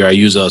use Zapier. I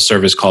use a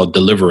service called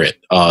Deliverit,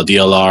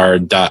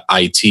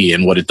 DLR.IT.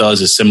 And what it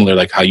does is similar,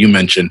 like how you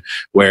mentioned,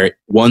 where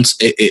once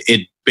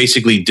it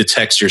basically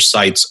detects your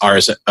site's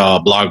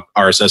blog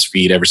RSS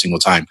feed every single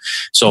time.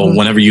 So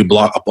whenever you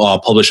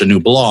publish a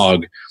new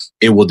blog,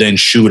 it will then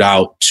shoot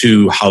out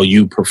to how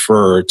you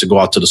prefer to go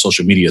out to the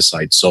social media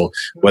site. So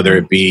whether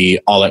it be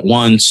all at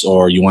once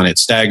or you want it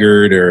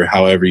staggered or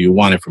however you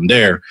want it from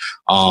there,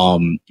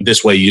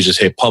 this way you just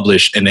hit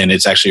publish and then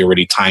it's actually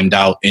already timed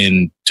out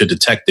in to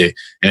detect it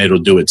and it'll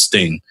do its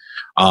thing.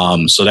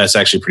 So that's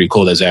actually pretty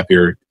cool that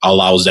Zapier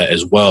allows that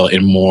as well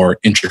in more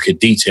intricate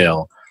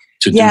detail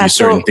to do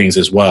certain things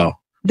as well.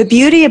 The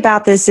beauty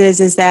about this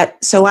is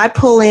that, so I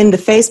pull in the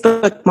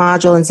Facebook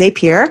module in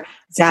Zapier,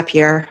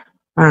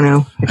 I don't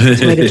know,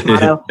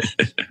 tomato.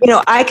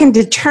 I can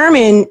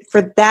determine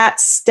for that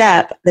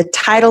step the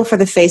title for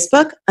the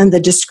Facebook and the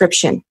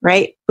description,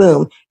 right?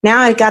 Boom. Now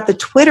I've got the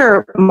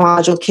Twitter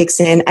module kicks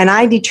in and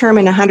I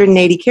determine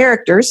 180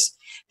 characters.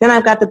 Then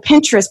I've got the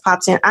Pinterest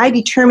pops in. I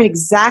determine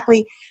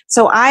exactly.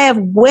 So I have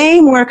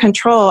way more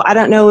control. I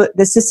don't know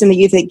the system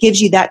that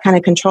gives you that kind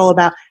of control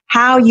about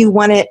how you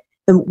want it,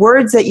 the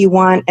words that you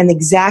want, and the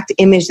exact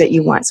image that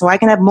you want. So I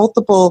can have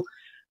multiple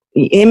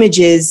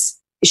images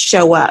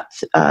show up.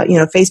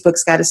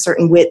 Facebook's got a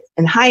certain width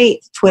and height.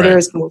 Twitter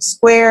is more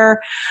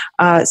square.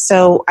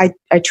 So I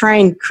try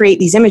and create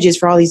these images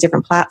for all these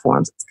different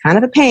platforms. It's kind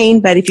of a pain,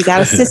 but if you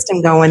got a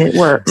system going, it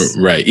works.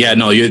 Right. Yeah,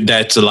 no,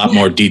 that's a lot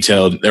more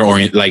detailed.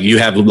 Like you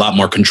have a lot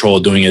more control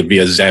doing it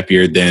via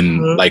Zapier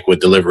than like with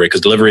Delivery.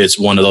 Because Delivery is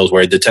one of those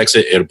where it detects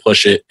it, it'll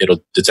push it,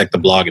 it'll detect the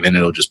blog, and then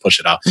it'll just push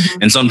it out.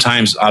 And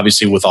sometimes,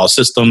 obviously, with all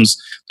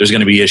systems, there's going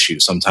to be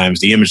issues.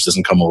 Sometimes the image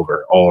doesn't come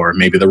over, or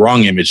maybe the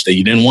wrong image that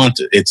you didn't want.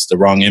 It's the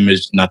wrong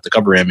image, not the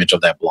cover image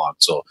of that blog.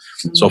 So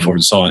forth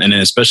and so on. And then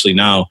especially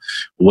now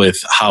with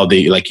how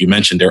they, like you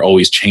mentioned, they're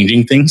always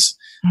changing things.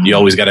 You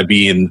always got to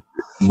be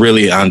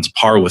really on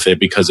par with it,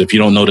 because if you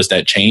don't notice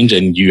that change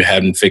and you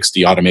haven't fixed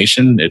the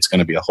automation, it's going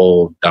to be a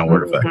whole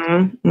downward effect.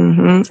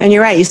 And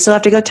you're right. You still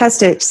have to go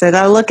test it. So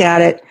got to look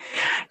at it,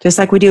 just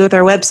like we do with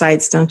our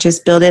websites. Don't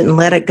just build it and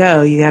let it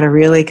go. You got to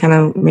really kind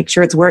of make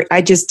sure it's work.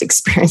 I just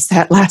experienced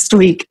that last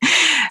week.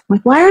 I'm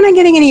like, why aren't I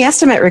getting any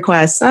estimate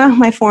requests? Oh,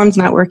 my form's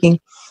not working.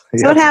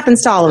 So it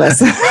happens to all of us.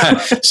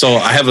 So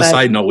I have a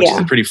side note, which is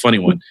a pretty funny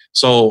one.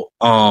 So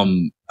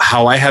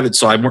how I have it,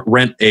 so I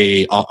rent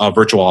a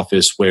virtual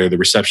office where the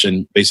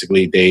reception,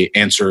 basically they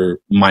answer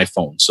my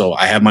phone. So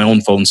I have my own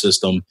phone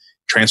system,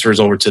 transfers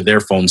over to their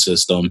phone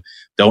system.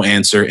 They'll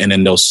answer and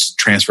then they'll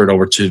transfer it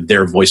over to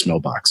their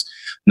voicemail box.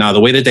 Now,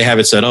 the way that they have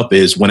it set up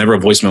is whenever a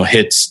voicemail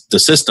hits the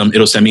system,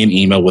 it'll send me an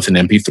email with an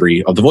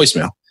MP3 of the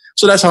voicemail.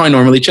 So that's how I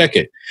normally check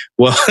it.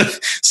 Well,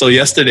 so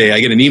yesterday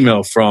I get an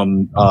email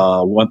from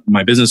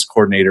my business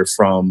coordinator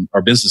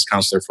our business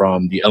counselor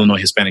from the Illinois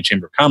Hispanic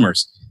Chamber of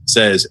Commerce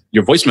says,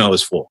 your voicemail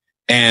is full.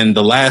 And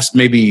the last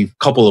maybe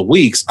couple of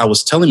weeks, I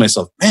was telling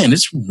myself, man,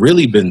 it's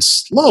really been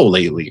slow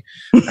lately.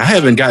 I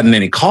haven't gotten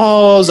any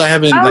calls. I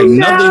haven't,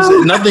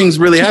 nothing's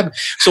really happened.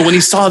 So when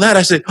he saw that,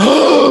 I said,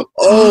 oh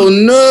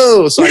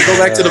no. So I go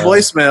back to the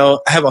voicemail.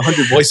 I have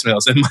 100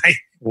 voicemails in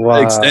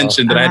my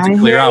extension that I had to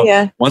clear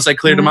out. Once I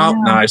cleared them out,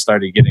 now I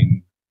started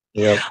getting.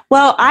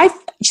 Well,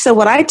 so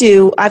what I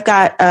do, I've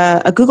got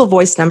a Google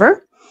Voice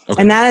number,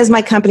 and that is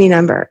my company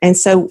number. And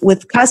so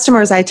with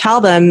customers, I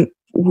tell them,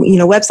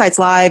 website's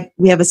live,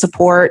 we have a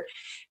support,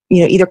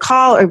 either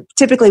call, or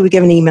typically we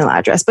give an email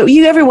address, but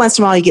every once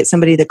in a while you get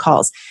somebody that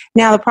calls.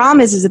 Now the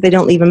problem is that they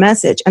don't leave a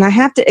message, and I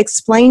have to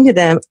explain to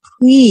them,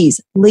 please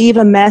leave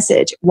a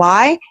message.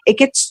 Why? It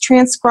gets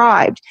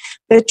transcribed.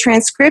 The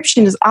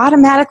transcription is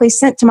automatically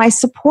sent to my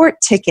support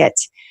ticket,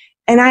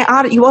 and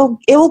it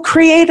will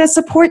create a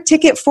support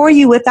ticket for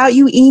you without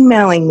you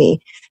emailing me.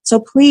 So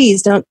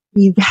please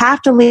you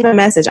have to leave a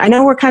message. I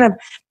know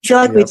feel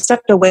like we've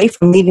stepped away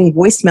from leaving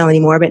voicemail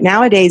anymore, but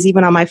nowadays,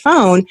 even on my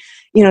phone,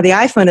 the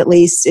iPhone at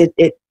least,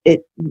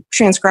 it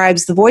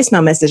transcribes the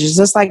voicemail message. It's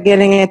just like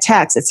getting a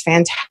text. It's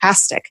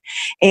fantastic.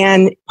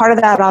 And part of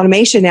that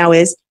automation now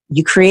is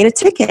you create a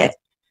ticket.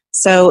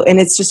 So, and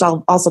it's just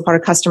also part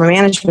of customer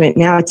management.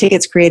 Now a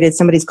ticket's created,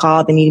 somebody's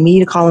called, they need me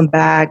to call them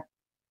back.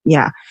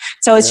 Yeah.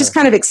 So it's just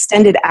kind of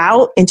extended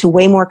out into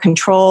way more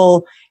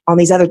control on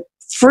these other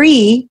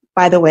free,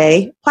 by the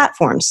way,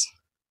 platforms.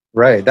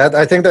 Right.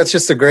 I think that's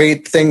just a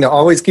great thing to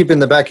always keep in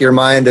the back of your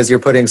mind as you're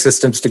putting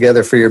systems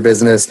together for your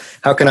business.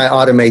 How can I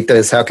automate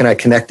this? How can I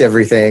connect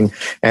everything?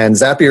 And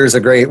Zapier is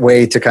a great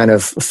way to kind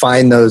of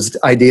find those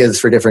ideas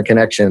for different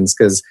connections,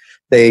 because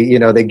they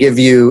give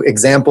you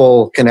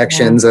example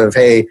connections of,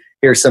 hey,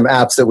 here's some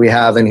apps that we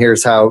have and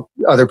here's how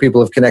other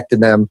people have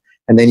connected them.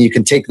 And then you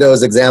can take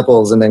those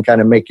examples and then kind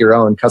of make your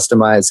own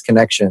customized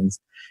connections.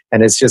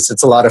 And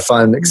it's a lot of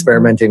fun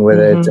experimenting with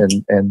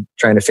it and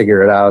trying to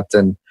figure it out.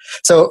 And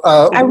So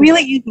I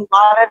really use a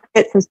lot of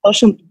it for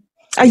social.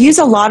 I use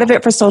a lot of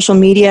it for social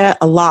media,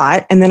 a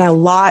lot, and then a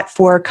lot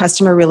for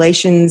customer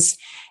relations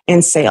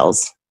and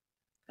sales.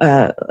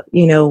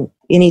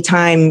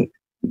 Anytime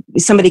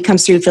somebody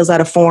comes through, fills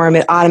out a form,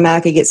 it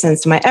automatically gets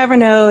sent to my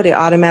Evernote. It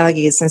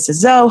automatically gets sent to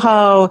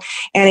Zoho,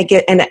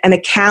 and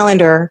a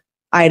calendar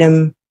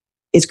item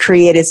is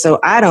created so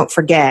I don't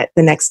forget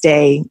the next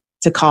day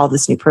to call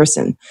this new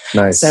person.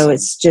 Nice. So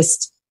it's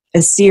just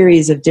a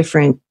series of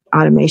different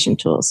automation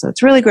tools. So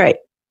it's really great,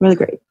 really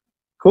great.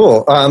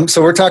 Cool.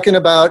 So we're talking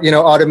about,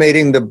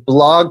 automating the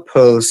blog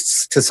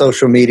posts to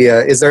social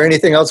media. Is there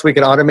anything else we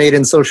can automate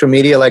in social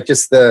media, like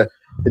just the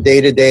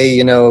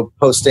day-to-day,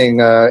 posting,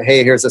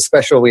 hey, here's a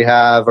special we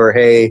have, or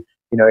hey,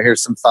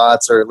 here's some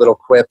thoughts or little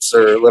quips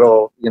or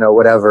little,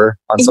 whatever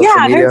on social media?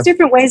 Yeah, there's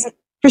different ways.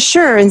 For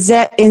sure. In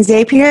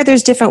Zapier,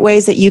 there's different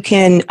ways that you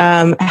can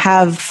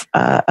have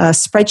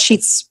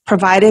spreadsheets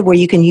provided where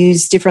you can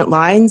use different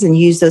lines and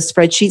use those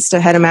spreadsheets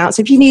to head them out.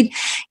 So if you need,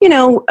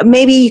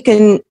 maybe you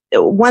can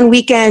one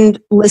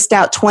weekend list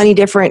out 20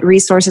 different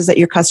resources that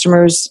your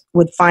customers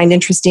would find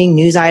interesting,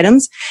 news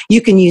items. You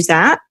can use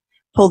that,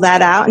 pull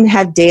that out and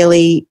have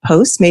daily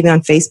posts, maybe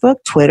on Facebook,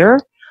 Twitter,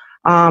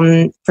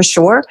 for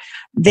sure.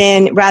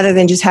 Then rather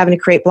than just having to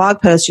create blog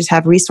posts, just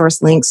have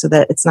resource links so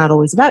that it's not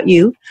always about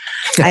you.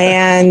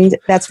 And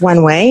that's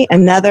one way.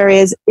 Another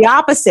is the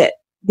opposite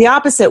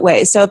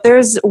way. So if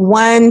there's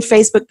one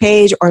Facebook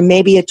page or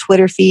maybe a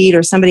Twitter feed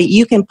or somebody,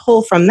 you can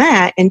pull from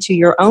that into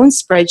your own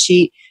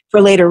spreadsheet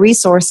for later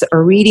resource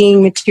or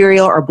reading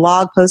material or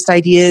blog post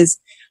ideas.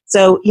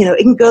 So, it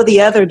can go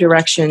the other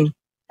direction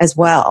as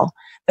well.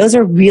 Those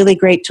are really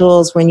great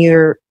tools when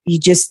you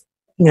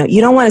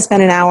don't want to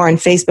spend an hour on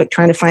Facebook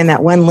trying to find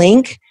that one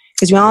link,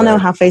 because we all know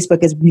how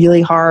Facebook is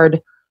really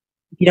hard.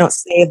 If you don't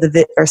save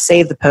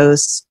the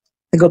posts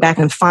to go back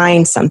and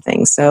find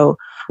something. So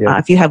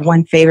if you have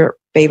one favorite,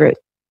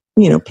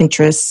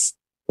 Pinterest,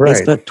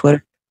 Facebook,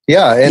 Twitter.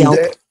 Yeah.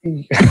 And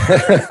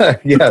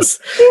yes.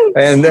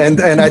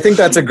 And I think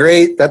that's a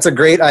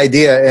great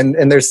idea.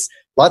 And there's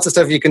lots of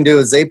stuff you can do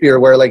with Zapier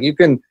where like you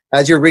can,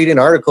 as you're reading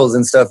articles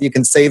and stuff, you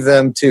can save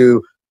them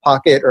to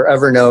Pocket or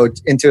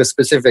Evernote into a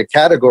specific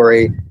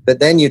category that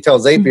then you tell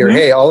Zapier,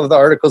 hey, all of the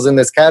articles in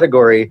this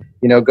category,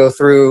 go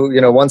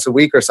through, once a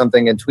week or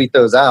something and tweet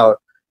those out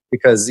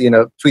because,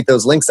 tweet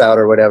those links out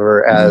or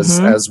whatever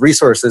as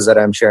resources that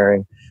I'm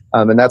sharing.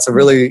 And that's a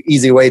really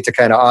easy way to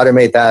kind of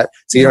automate that.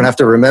 So you don't have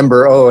to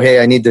remember, oh,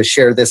 hey, I need to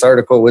share this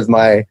article with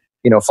my,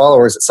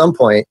 followers at some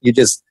point. You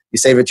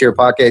save it to your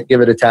Pocket,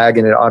 give it a tag,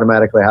 and it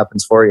automatically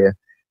happens for you.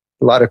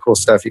 A lot of cool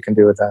stuff you can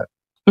do with that.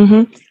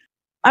 Mm-hmm.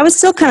 I would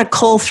still kind of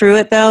cull through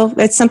it, though.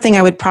 It's something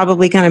I would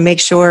probably kind of make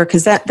sure,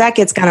 because that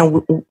gets kind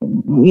of,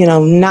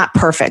 not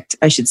perfect,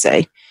 I should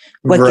say,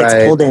 what gets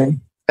pulled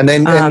in. And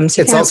then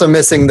it's also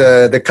missing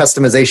the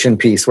customization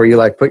piece where you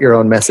like put your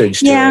own message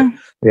to it.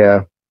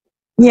 Yeah.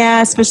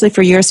 Yeah, especially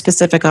for your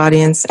specific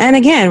audience. And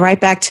again, right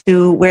back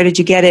to where did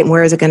you get it and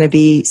where is it going to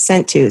be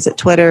sent to? Is it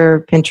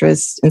Twitter,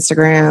 Pinterest,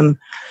 Instagram?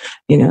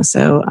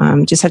 So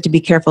just have to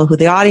be careful who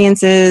the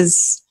audience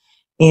is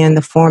and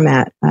the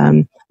format.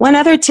 One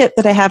other tip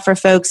that I have for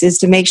folks is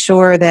to make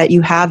sure that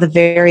you have the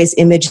various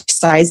image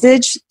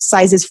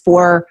sizes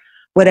for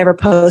whatever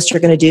post you're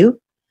going to do.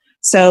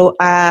 So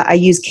I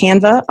use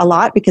Canva a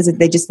lot because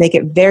they just make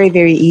it very,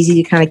 very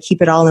easy to kind of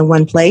keep it all in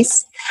one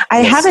place.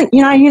 I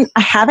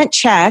haven't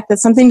checked.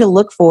 That's something to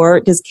look for.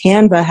 Does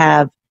Canva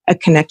have a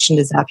connection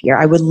to Zapier?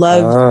 I would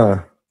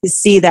love to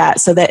see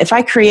that, so that if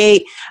I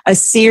create a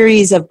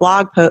series of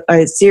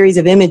a series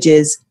of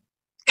images,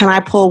 can I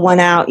pull one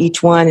out,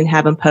 each one, and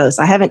have them post?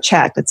 I haven't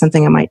checked. That's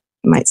something I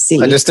might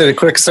see. I just did a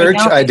quick search.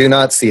 I do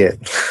not see it,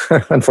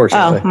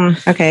 unfortunately. Oh,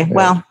 okay. Yeah.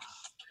 Well,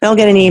 they'll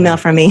get an email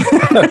from me.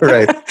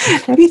 Right.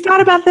 Have you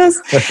thought about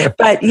this?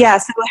 But yeah,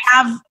 so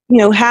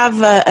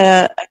have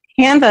a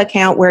Canva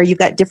account where you've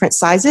got different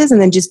sizes,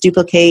 and then just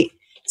duplicate.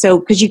 So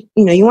because you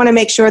want to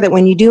make sure that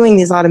when you're doing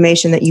this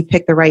automation that you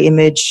pick the right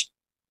image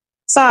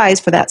size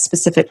for that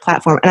specific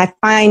platform. And I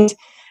find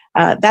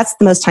that's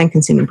the most time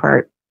consuming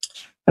part.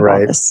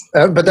 Right.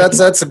 But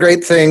that's a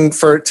great thing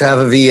to have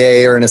a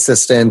VA or an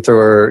assistant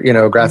or,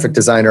 graphic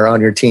designer on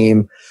your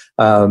team,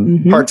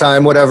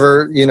 part-time,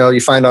 whatever,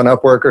 you find on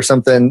Upwork or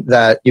something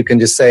that you can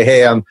just say,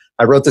 hey,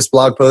 I wrote this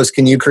blog post.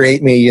 Can you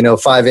create me,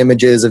 5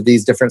 images of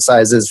these different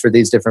sizes for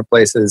these different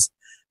places,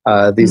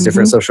 these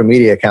different social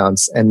media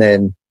accounts. And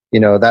then,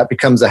 that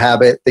becomes a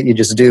habit that you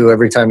just do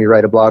every time you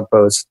write a blog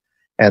post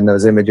and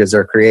those images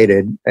are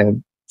created.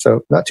 And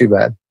so not too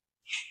bad.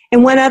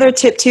 And one other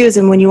tip too is,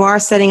 when you are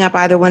setting up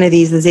either one of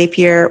these, the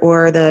Zapier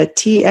or the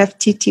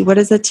TFTT, what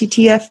is the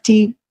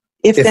TTFT?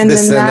 If then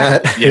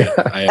that. Yeah,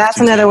 that's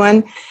another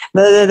one.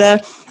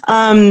 That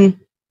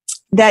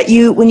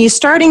when you're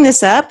starting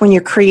this up, when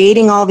you're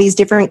creating all these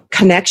different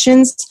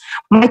connections,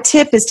 my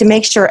tip is to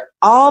make sure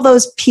all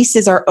those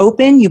pieces are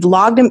open. You're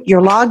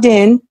logged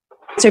in.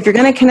 So if you're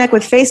going to connect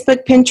with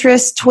Facebook,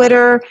 Pinterest,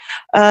 Twitter,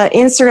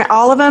 Instagram,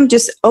 all of them,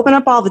 just open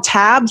up all the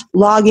tabs,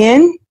 log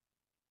in.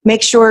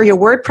 Make sure your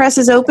WordPress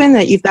is open,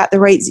 that you've got the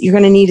right, you're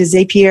going to need a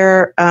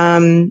Zapier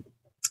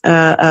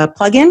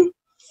plugin,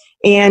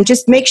 and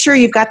just make sure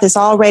you've got this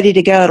all ready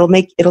to go.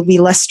 It'll be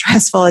less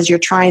stressful as you're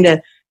trying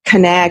to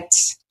connect,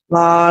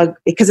 log,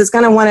 because it's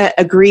going to want to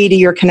agree to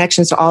your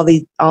connections to all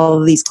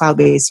of these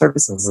cloud-based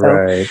services.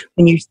 Right. So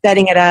when you're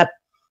setting it up,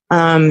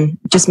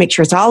 just make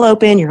sure it's all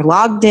open, you're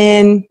logged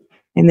in,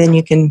 and then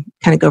you can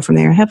kind of go from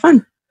there and have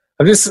fun.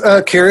 I'm just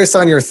curious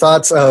on your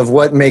thoughts of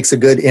what makes a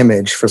good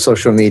image for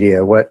social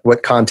media.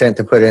 What content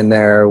to put in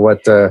there?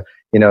 What a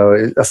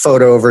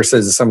photo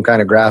versus some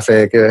kind of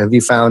graphic. Have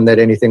you found that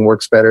anything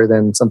works better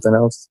than something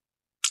else?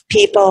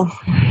 People,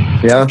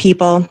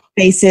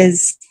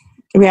 faces.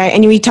 Yeah,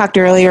 and we talked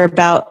earlier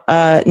about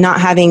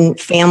not having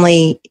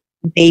family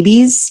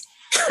babies.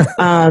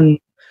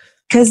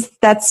 Because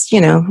that's,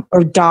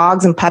 or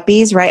dogs and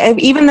puppies, right?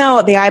 Even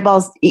though the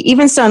eyeballs,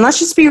 even so, and let's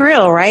just be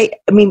real, right?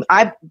 I mean,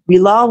 we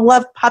all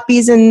love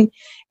puppies and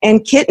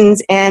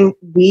kittens, and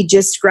we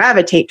just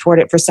gravitate toward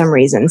it for some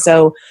reason.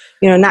 So,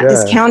 not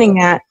discounting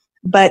that.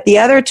 But the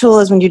other tool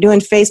is when you're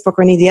doing Facebook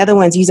or any of the other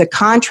ones, use a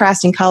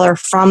contrasting color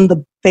from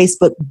the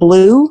Facebook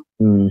blue.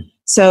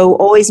 So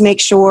always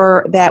make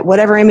sure that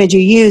whatever image you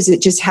use,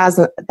 it just has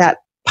that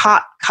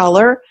pot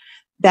color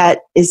that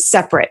is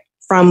separate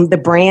from the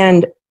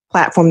brand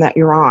platform that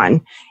you're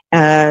on.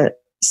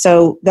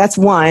 So that's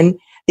one.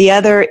 The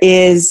other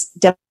is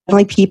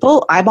definitely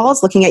people,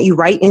 eyeballs, looking at you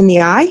right in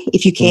the eye,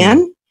 if you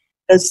can.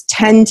 Those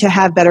tend to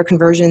have better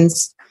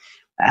conversions.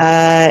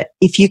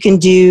 If you can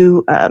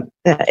do,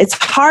 it's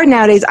hard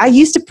nowadays. I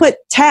used to put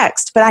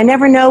text, but I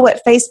never know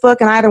what Facebook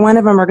and either one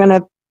of them are going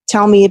to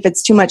tell me if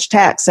it's too much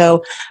text.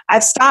 So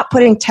I've stopped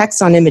putting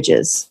text on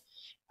images.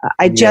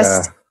 I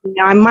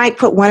might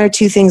put one or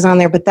two things on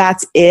there, but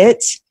that's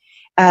it.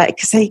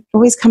 Because they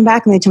always come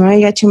back and they tell me,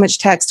 you got too much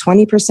text,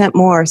 20%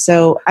 more.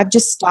 So I've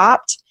just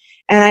stopped,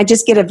 and I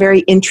just get a very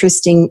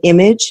interesting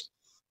image.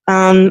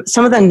 Some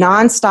of the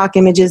non-stock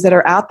images that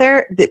are out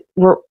there, that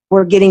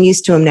we're getting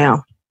used to them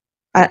now.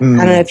 I don't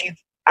know if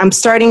I'm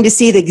starting to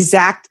see the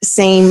exact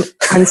same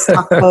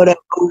unstock photo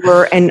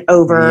over and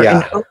over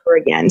and over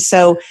again.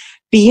 So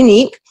be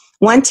unique.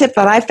 One tip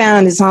that I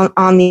found is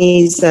on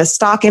these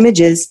stock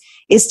images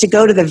is to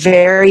go to the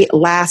very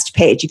last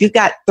page. If you've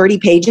got 30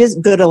 pages,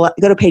 go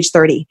to page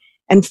 30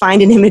 and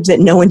find an image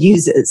that no one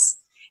uses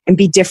and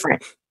be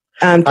different.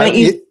 Don't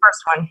use the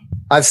first one.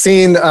 I've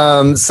seen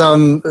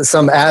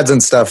some ads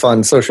and stuff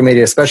on social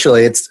media,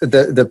 especially. It's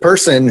the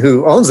person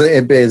who owns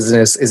the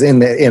business is in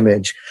the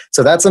image.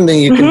 So that's something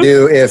you can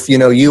do if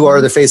you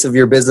are the face of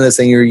your business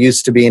and you're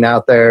used to being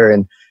out there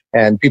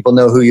and people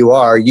know who you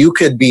are. You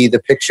could be the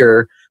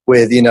picture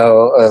with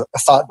a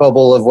thought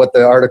bubble of what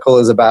the article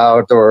is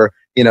about, or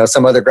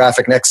some other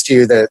graphic next to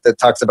you that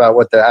talks about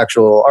what the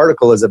actual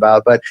article is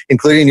about. But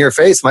including your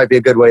face might be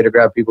a good way to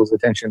grab people's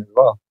attention as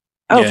well.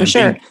 Oh, for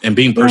sure.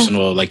 Being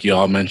personal, like you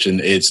all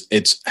mentioned,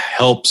 it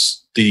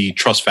helps the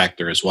trust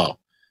factor as well.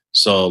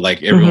 So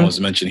like everyone was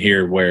mentioned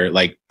here, where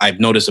like I've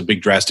noticed a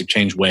big drastic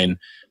change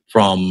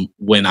from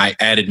when I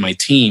added my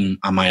team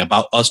on my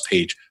About Us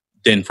page,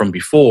 then from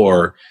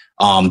before.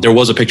 There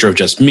was a picture of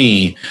just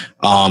me,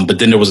 but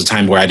then there was a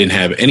time where I didn't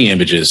have any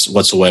images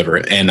whatsoever.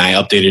 And I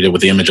updated it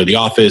with the image of the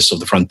office, of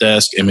the front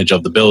desk, image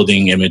of the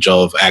building, image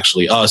of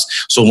actually us.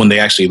 So when they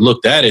actually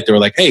looked at it, they were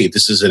like, hey,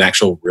 this is an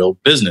actual real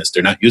business.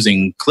 They're not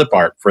using clip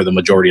art for the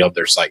majority of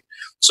their site.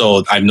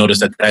 So I've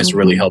noticed that that's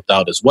really helped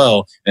out as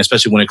well. And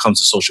especially when it comes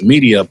to social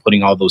media,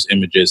 putting all those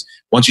images,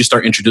 once you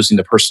start introducing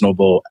the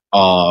personable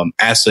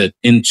asset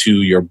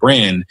into your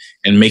brand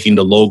and making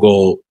the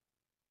logo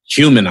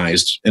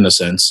humanized in a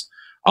sense,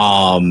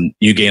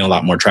 you gain a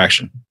lot more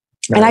traction.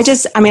 And I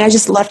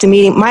just left a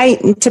meeting. My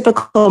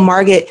typical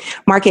market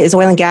is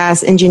oil and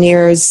gas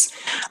engineers,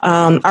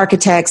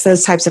 architects,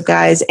 those types of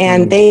guys,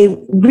 and they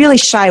really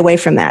shy away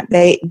from that.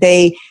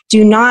 They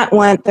do not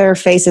want their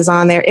faces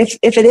on there. If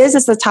it is,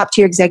 it's the top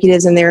tier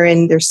executives and they're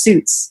in their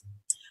suits,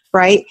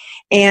 right?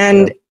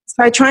 And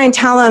so I try and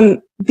tell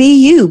them, be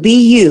you.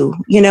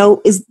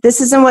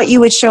 This isn't what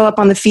you would show up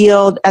on the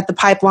field at the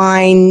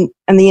pipeline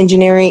and the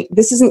engineering.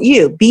 This isn't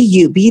you.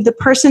 Be the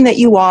person that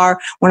you are.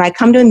 When I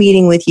come to a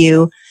meeting with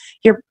you,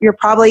 you're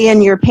probably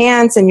in your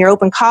pants and you're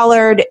open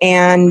collared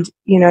and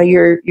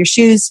your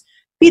shoes.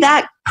 Be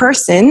that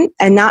person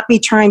and not be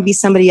trying to be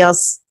somebody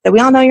else that we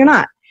all know you're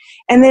not.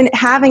 And then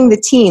having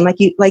the team,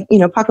 like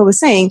Paco was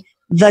saying,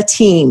 the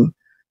team,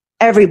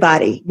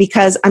 everybody,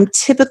 because I'm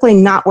typically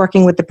not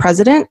working with the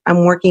president.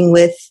 I'm working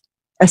with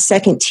a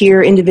second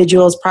tier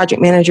individuals,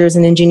 project managers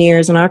and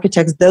engineers and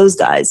architects, those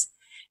guys.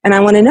 And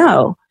I want to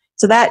know.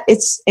 So that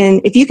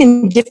and if you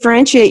can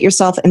differentiate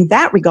yourself in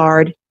that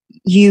regard,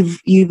 you've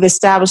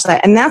established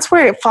that. And that's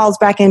where it falls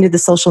back into the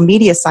social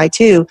media side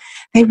too.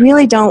 They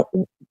really don't,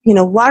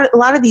 a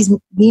lot of these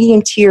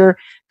medium tier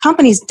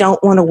companies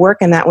don't want to work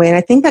in that way. And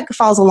I think that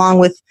falls along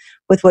with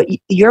what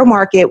your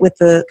market, with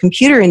the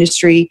computer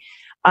industry.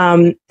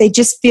 They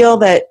just feel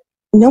that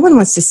no one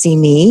wants to see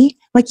me.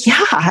 Like,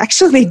 yeah,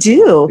 actually they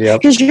do.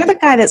 Because you're the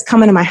guy that's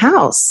coming to my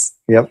house.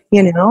 Yep.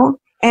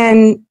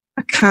 And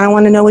I kind of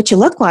want to know what you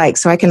look like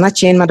so I can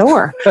let you in my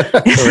door.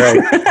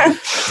 Right.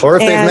 Or if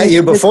they've met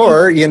you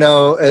before, you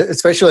know,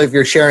 especially if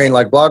you're sharing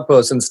like blog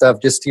posts and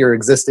stuff just to your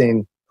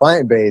existing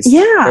client base.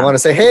 Yeah. They want to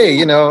say, hey,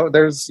 you know,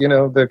 there's, you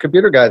know, the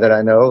computer guy that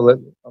I know.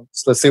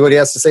 Let's see what he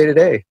has to say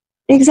today.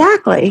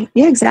 Exactly.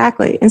 Yeah,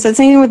 exactly. And so the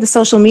same with the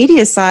social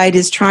media side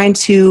is trying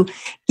to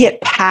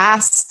get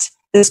past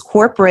this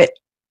corporate,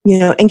 you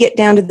know, and get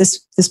down to this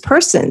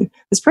person.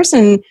 This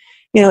person,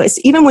 you know,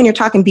 it's even when you're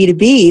talking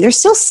B2B, there's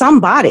still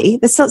somebody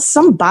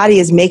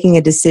is making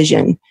a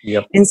decision.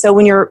 Yep. And so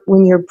when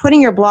you're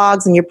putting your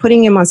blogs and you're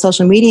putting them on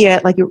social media,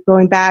 like you're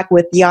going back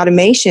with the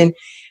automation,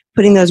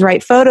 putting those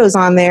right photos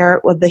on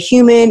there with the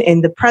human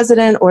and the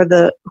president or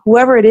the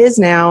whoever it is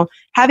now,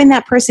 having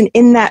that person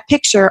in that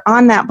picture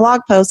on that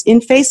blog post in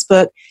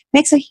Facebook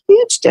makes a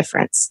huge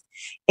difference.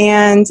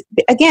 And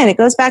again, it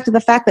goes back to the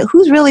fact that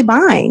who's really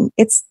buying?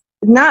 It's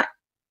not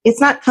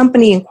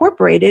company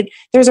incorporated.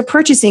 There's a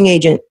purchasing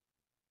agent,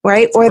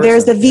 right? Or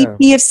there's the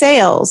VP of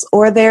sales,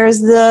 or there's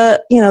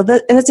the, you know,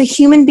 and it's a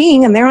human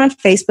being and they're on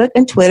Facebook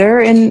and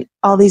Twitter and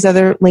all these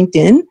other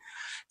LinkedIn.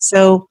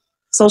 So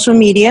social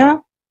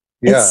media,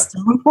 it's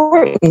still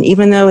important,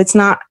 even though it's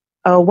not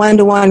a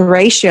 1-to-1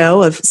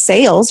 ratio of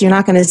sales. You're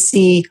not going to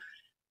see,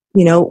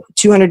 you know,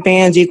 200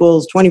 fans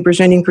equals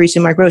 20% increase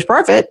in my gross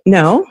profit.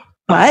 No,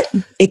 but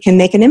it can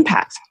make an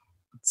impact.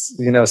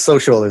 You know,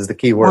 social is the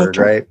key word,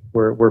 right?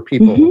 We're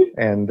people,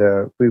 and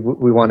we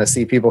want to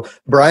see people.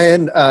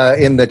 Brian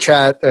in the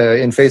chat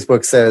in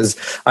Facebook says,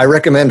 I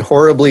recommend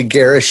horribly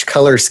garish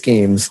color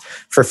schemes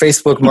for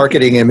Facebook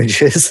marketing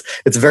images.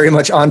 It's very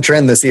much on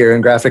trend this year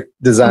in graphic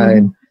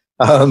design.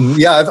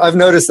 I've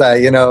noticed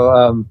that, you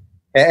know,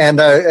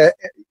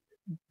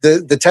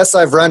 the tests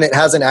I've run, it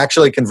hasn't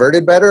actually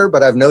converted better,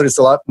 but I've noticed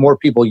a lot more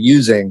people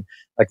using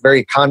like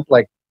very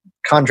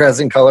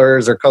contrasting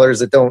colors or colors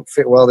that don't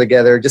fit well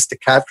together just to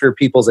capture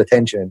people's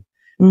attention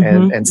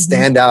and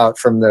stand out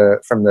from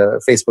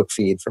the Facebook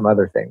feed from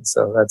other things.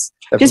 So that's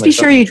just be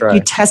sure you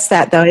test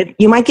that though.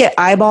 You might get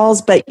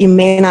eyeballs, but you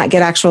may not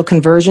get actual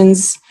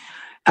conversions.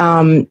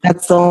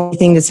 That's the only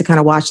thing is to kind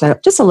of watch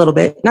that just a little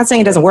bit. Not saying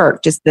it doesn't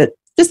work, just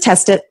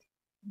test it.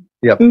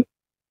 Yep.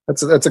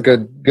 That's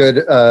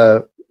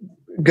a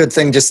good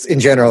thing just in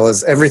general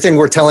is everything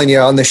we're telling you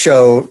on the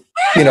show,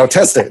 you know,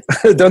 test it.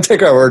 Don't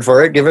take our word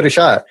for it. Give it a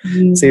shot.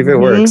 See if it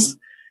works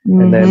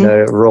and then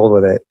roll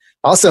with it.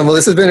 Awesome. Well,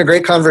 this has been a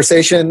great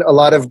conversation. A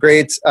lot of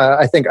great,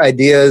 I think,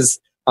 ideas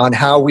on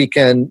how we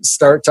can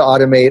start to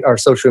automate our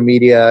social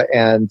media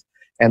and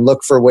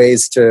look for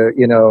ways to,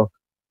 you know,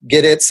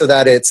 get it so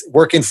that it's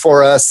working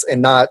for us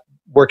and not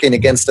working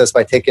against us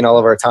by taking all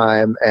of our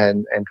time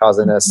and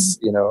causing us,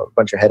 you know, a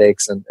bunch of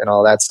headaches and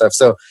all that stuff.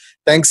 So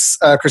thanks,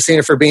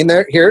 Christina, for being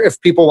here. If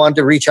people want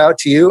to reach out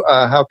to you,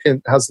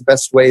 how's the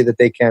best way that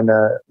they can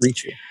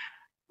reach you?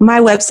 My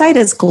website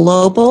is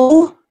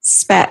Global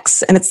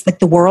Specs, and it's like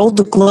the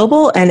world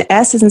global, and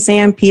S is in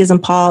Sam, P is in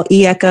Paul,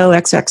 E Echo,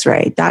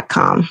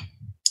 X-Ray.com.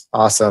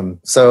 Awesome.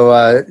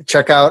 So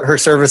check out her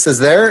services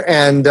there,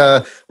 and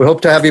we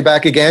hope to have you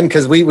back again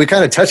because we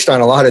kind of touched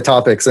on a lot of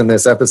topics in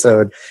this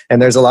episode,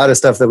 and there's a lot of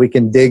stuff that we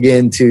can dig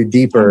into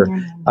deeper.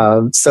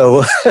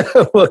 So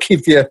we'll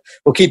keep you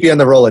in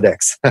the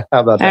Rolodex. How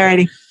about that?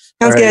 Alrighty,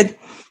 sounds good.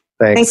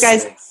 Thanks,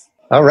 guys.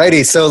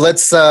 Alrighty, so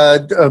let's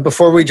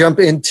before we jump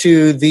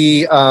into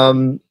the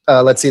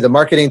let's see, the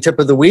marketing tip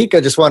of the week,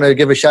 I just want to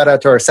give a shout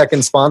out to our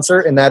second sponsor,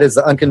 and that is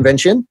the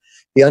Unconvention.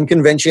 The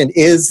Unconvention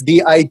is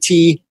the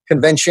IT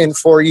convention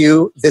for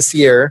you this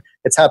year.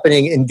 It's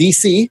happening in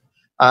DC,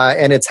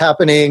 and it's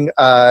happening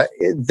I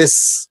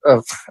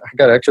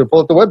got to actually pull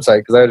up the website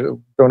because I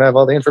don't have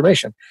all the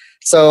information.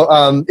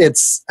 So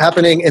it's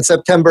happening in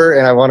September,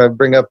 and I want to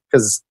bring up,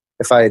 because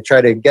if I try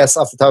to guess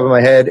off the top of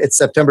my head, it's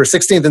September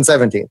 16th and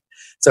 17th.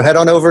 So head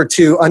on over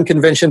to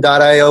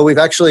unconvention.io. We've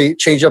actually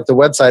changed up the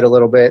website a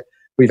little bit.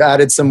 We've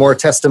added some more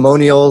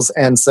testimonials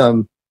and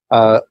some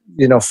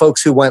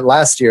folks who went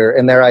last year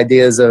and their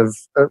ideas of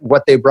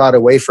what they brought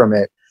away from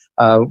it.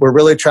 We're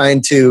really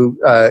trying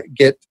to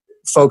get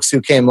folks who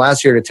came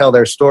last year to tell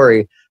their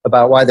story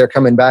about why they're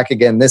coming back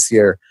again this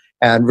year.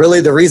 And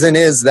really the reason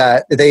is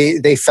that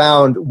they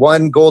found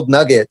one gold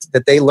nugget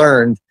that they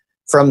learned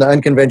from the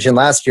Unconvention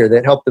last year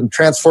that helped them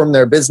transform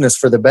their business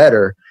for the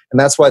better. And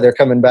that's why they're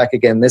coming back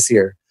again this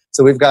year.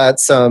 So we've got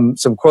some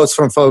quotes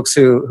from folks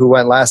who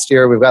went last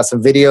year. We've got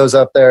some videos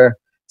up there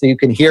so you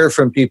can hear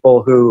from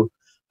people who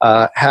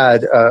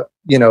had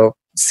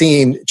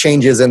seen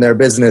changes in their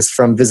business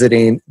from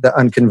visiting the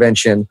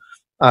Unconvention.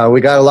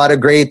 We got a lot of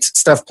great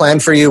stuff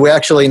planned for you. We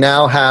actually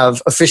now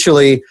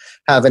officially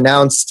have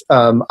announced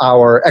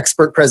our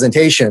expert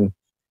presentation.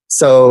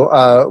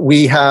 So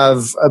we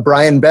have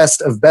Brian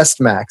Best of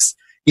BestMax.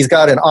 He's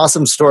got an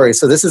awesome story.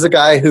 So this is a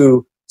guy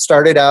who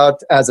started out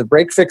as a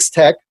break-fix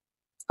tech,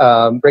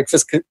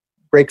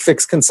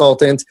 break-fix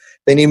consultant.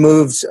 Then he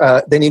moved.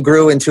 Then he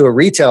grew into a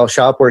retail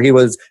shop where he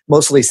was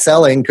mostly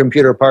selling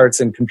computer parts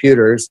and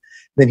computers.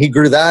 Then he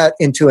grew that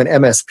into an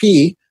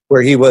MSP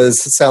where he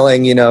was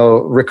selling,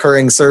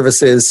 recurring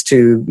services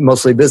to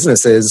mostly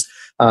businesses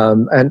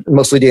and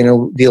mostly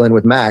dealing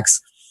with Macs.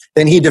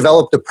 Then he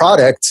developed a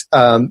product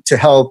to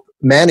help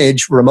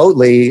manage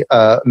remotely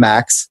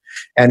Macs,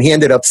 and he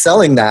ended up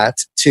selling that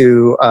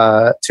to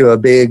a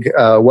big,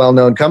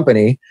 well-known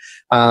company.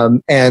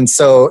 And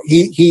so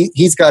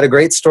he's got a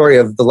great story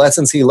of the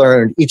lessons he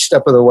learned each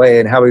step of the way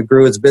and how he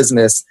grew his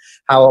business,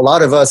 how a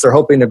lot of us are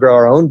hoping to grow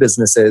our own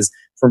businesses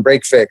from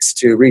break fix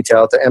to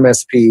retail to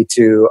MSP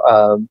to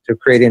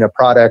creating a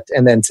product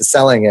and then to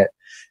selling it.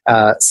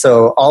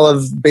 So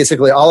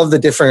basically all of the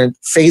different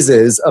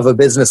phases of a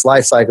business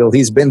life cycle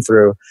he's been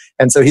through.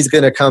 And so he's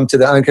going to come to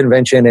the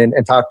Unconvention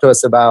and talk to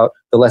us about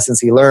the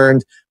lessons he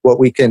learned, what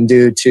we can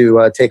do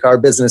to take our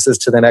businesses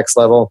to the next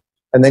level.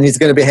 And then he's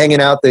going to be hanging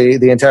out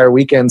the entire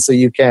weekend so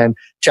you can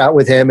chat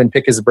with him and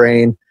pick his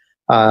brain.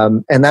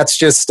 And that's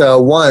just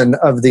one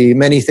of the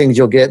many things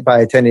you'll get by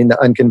attending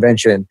the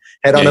Unconvention.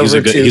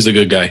 He's a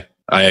good guy.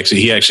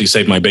 He actually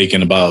saved my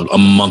bacon about a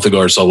month ago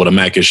or so with a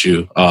Mac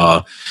issue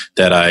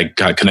that I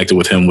got connected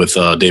with him with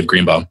Dave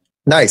Greenbaum.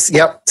 Nice.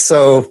 Yep.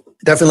 So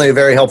definitely a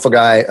very helpful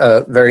guy.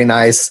 Very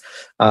nice.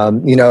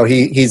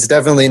 He's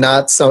definitely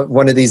not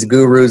one of these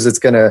gurus that's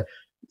going to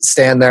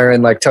stand there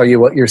and like tell you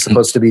what you're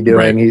supposed to be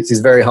doing. Right.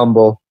 He's very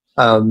humble.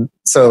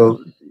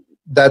 So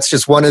that's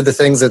just one of the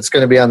things that's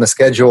going to be on the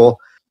schedule.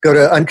 Go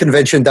to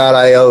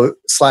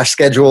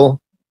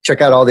unconvention.io/schedule.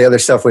 Check out all the other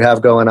stuff we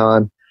have going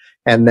on.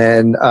 And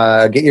then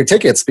get your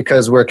tickets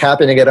because we're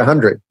capping it at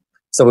 100.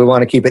 So we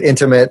want to keep it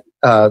intimate.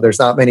 There's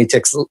not many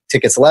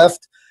tickets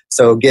left.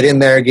 So get in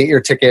there, get your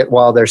ticket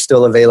while they're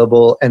still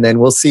available. And then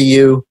we'll see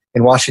you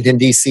in Washington,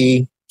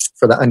 D.C.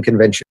 for the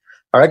Unconvention.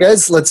 All right,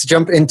 guys, let's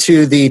jump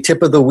into the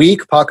tip of the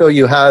week. Paco,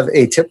 you have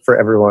a tip for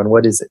everyone.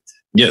 What is it?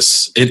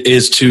 Yes, it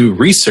is to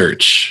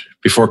research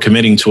before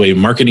committing to a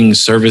marketing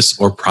service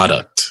or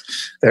product.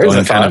 There's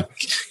a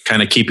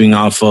kind of keeping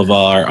off of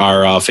our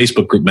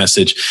Facebook group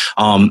message.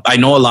 I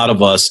know a lot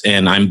of us,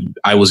 and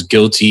I was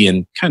guilty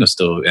and kind of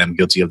still am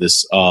guilty of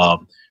this,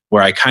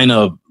 where I kind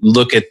of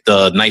look at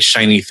the nice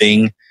shiny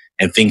thing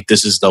and think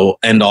this is the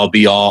end all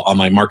be all on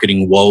my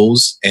marketing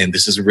woes, and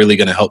this is really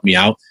going to help me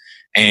out.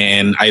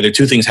 And either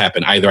two things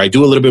happen. Either I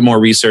do a little bit more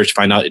research,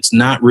 find out it's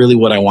not really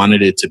what I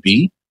wanted it to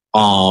be,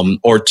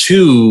 or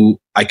two,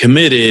 I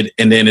committed,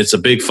 and then it's a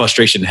big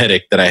frustration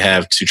headache that I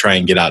have to try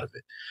and get out of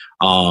it.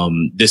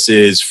 This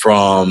is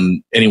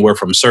from anywhere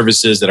from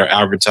services that are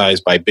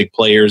advertised by big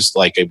players,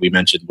 like we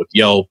mentioned with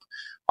Yelp,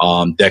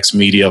 Dex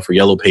Media for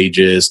Yellow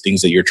Pages,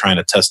 things that you're trying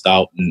to test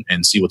out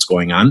and see what's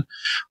going on.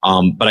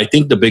 But I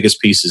think the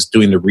biggest piece is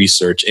doing the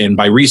research. And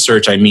by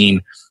research, I mean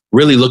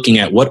really looking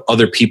at what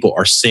other people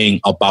are saying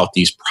about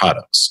these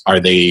products. Are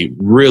they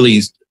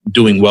really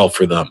doing well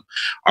for them?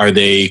 Are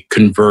they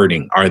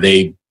converting? Are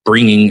they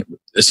bringing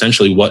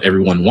essentially what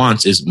everyone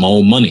wants is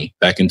more money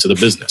back into the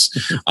business?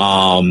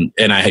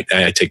 And I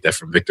take that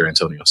from Victor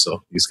Antonio,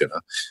 so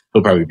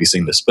he'll probably be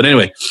seeing this. But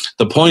anyway,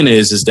 the point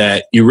is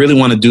that you really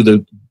want to do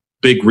the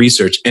big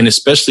research and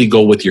especially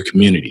go with your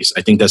communities.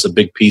 I think that's a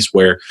big piece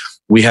where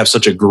we have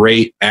such a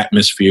great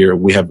atmosphere.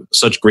 We have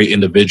such great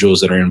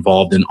individuals that are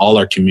involved in all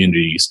our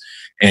communities.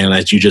 And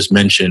as you just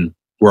mentioned,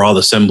 we're all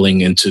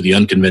assembling into the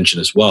Unconvention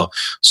as well.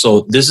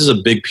 So this is a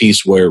big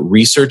piece where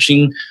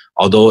researching,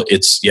 although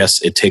it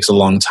takes a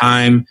long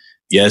time.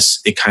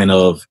 Yes, it kind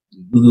of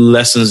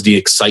lessens the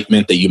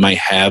excitement that you might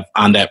have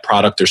on that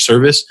product or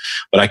service.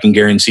 But I can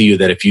guarantee you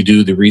that if you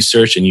do the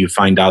research and you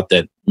find out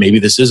that maybe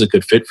this is a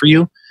good fit for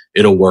you,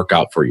 it'll work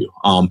out for you.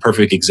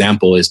 Perfect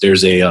example is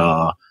there's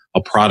a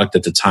product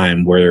at the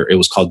time where it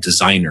was called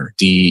Designer,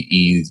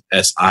 DESIIGNER.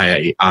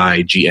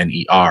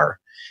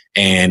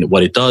 And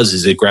what it does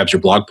is it grabs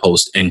your blog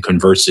post and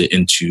converts it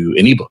into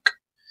an ebook.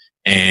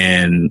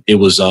 And it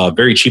was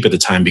very cheap at the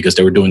time because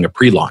they were doing a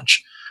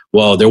pre-launch.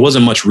 Well, there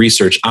wasn't much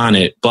research on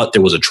it, but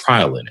there was a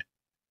trial in it.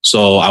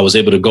 So I was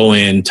able to go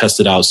in,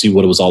 test it out, see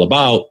what it was all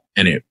about,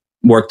 and it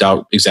worked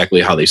out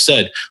exactly how they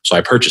said. So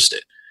I purchased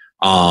it.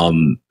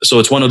 So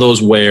it's one of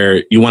those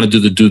where you want to do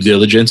the due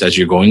diligence as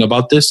you're going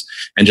about this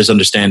and just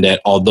understand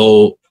that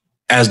although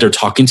as they're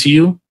talking to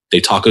you, they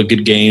talk a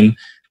good game,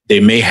 they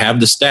may have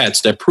the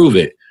stats that prove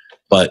it,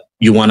 but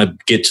you want to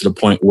get to the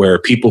point where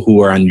people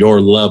who are on your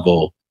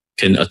level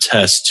can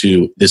attest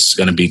to this is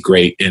going to be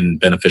great and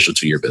beneficial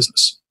to your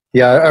business.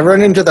 Yeah, I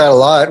run into that a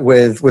lot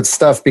with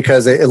stuff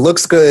because it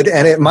looks good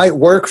and it might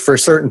work for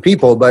certain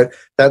people, but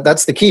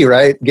that's the key,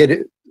 right?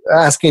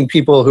 Asking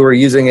people who are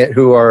using it,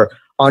 who are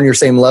on your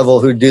same level,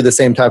 who do the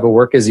same type of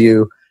work as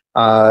you,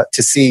 to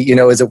see,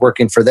 is it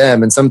working for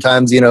them? And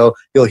sometimes, you'll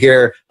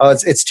hear, oh,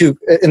 it's too,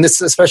 and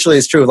this especially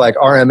is true of like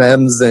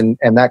RMMs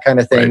and that kind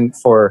of thing, right,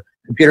 for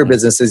computer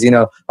businesses,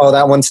 oh,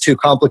 that one's too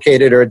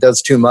complicated or it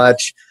does too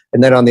much.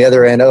 And then on the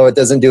other end, oh, it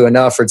doesn't do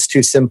enough or it's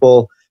too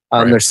simple.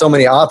 Right. There's so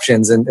many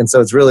options. And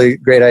so it's really a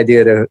great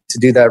idea to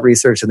do that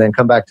research and then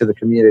come back to the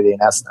community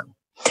and ask them.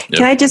 Yep.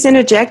 Can I just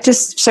interject?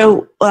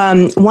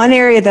 One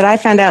area that I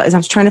found out is I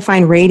was trying to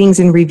find ratings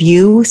and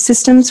review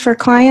systems for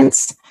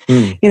clients.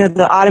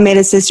 The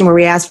automated system where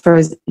we ask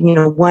for,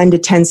 1 to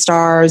 10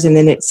 stars and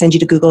then it sends you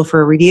to Google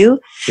for a review.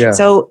 Yeah.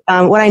 So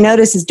what I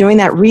noticed is doing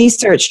that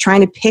research,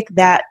 trying to pick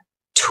that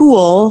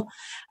tool,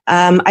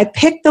 I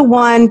picked the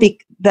one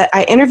that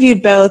I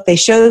interviewed both. They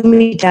showed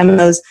me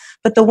demos,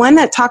 but the one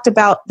that talked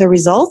about the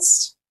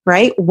results,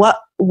 right? What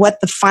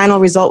the final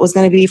result was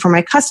going to be for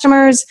my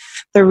customers,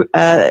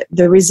 the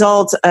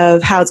results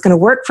of how it's going to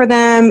work for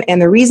them and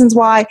the reasons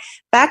why.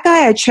 That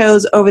guy I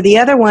chose over the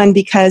other one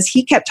because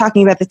he kept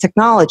talking about the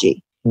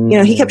technology. You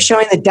know, he kept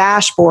showing the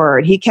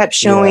dashboard. He kept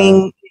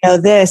showing,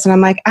 this. And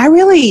I'm like, I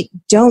really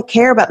don't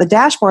care about the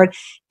dashboard.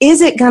 Is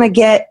it going to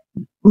get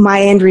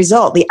my end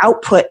result, the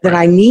output that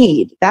I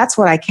need? That's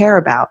what I care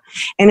about.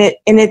 And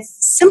it's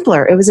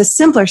simpler. It was a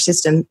simpler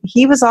system.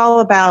 He was all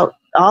about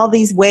all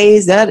these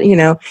ways that,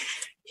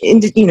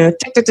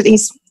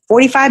 he's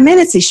 45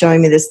 minutes he's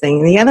showing me this thing.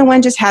 And the other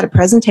one just had a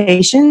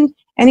presentation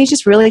and he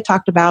just really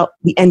talked about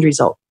the end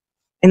result.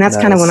 And that's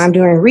kind of when I'm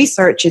doing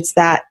research, it's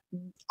that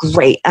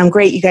great. I'm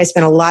great. You guys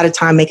spend a lot of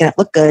time making it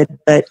look good,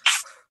 but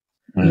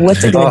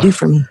what's it going to do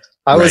for me?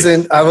 I was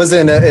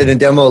in a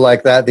demo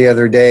like that the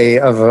other day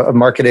of a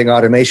marketing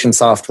automation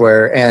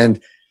software,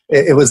 and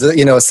it was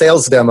a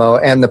sales demo,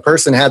 and the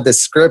person had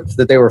this script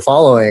that they were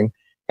following,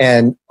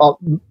 and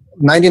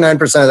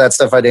 99% of that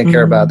stuff I didn't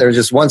care about. There was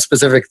just one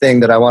specific thing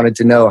that I wanted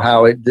to know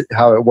how it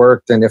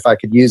worked and if I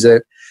could use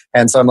it.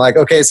 And so I'm like,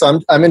 okay,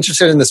 so I'm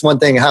interested in this one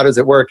thing. How does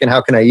it work and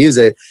how can I use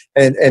it?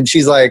 And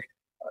she's like,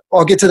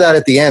 I'll get to that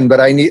at the end,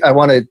 but I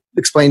want to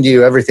explain to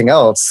you everything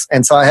else.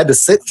 And so I had to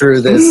sit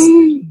through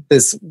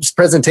this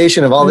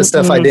presentation of all this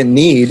stuff I didn't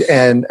need.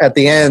 And at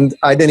the end,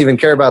 I didn't even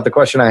care about the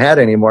question I had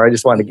anymore. I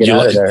just wanted to get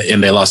out of there.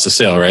 And they lost the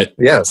sale, right?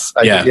 Yes.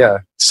 Yeah.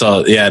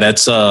 So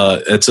that's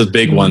a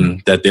big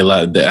one that they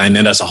let. And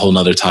then that's a whole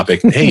nother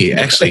topic. Hey,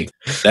 actually,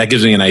 that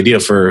gives me an idea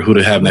for who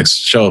to have next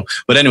show.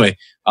 But anyway,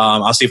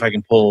 I'll see if I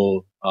can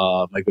pull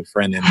my good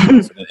friend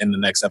in the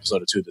next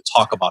episode or two to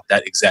talk about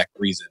that exact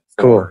reason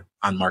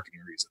on marketing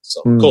reasons.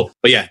 So cool.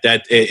 But yeah,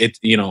 that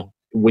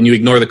when you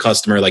ignore the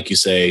customer, like you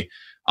say,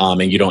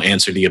 and you don't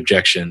answer the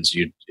objections,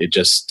 it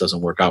just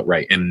doesn't work out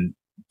right. And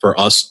for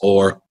us,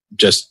 or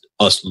just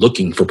us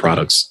looking for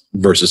products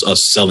versus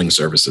us selling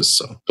services.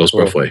 So goes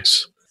both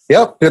ways.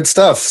 Yep. Good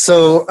stuff.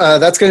 So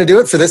that's going to do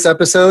it for this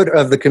episode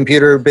of the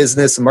Computer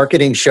Business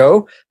Marketing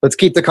Show. Let's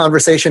keep the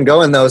conversation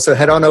going though. So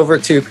head on over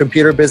to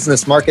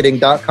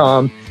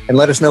computerbusinessmarketing.com and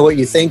let us know what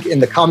you think in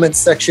the comments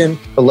section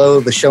below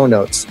the show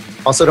notes.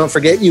 Also, don't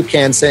forget you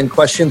can send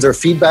questions or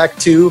feedback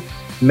to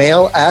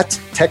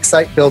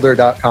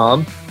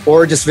mail@techsitebuilder.com,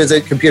 or just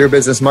visit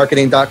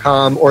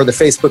computerbusinessmarketing.com or the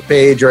Facebook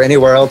page or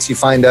anywhere else you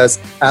find us.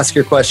 Ask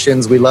your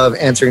questions. We love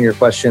answering your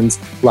questions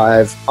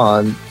live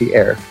on the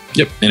air.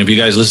 Yep. And if you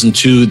guys listen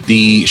to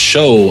the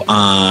show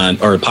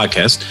or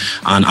podcast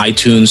on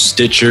iTunes,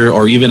 Stitcher,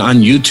 or even on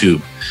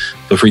YouTube,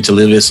 feel free to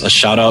leave us a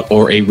shout out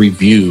or a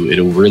review.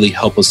 It'll really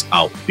help us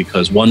out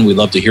because one, we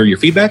love to hear your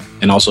feedback,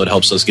 and also it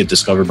helps us get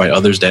discovered by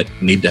others that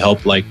need the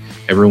help like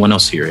everyone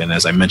else here. And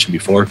as I mentioned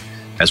before,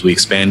 as we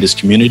expand this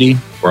community,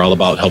 we're all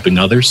about helping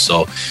others.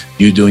 So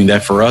you doing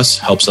that for us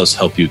helps us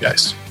help you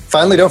guys.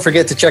 Finally, don't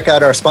forget to check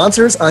out our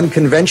sponsors,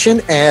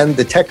 Unconvention and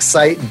the Tech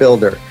Site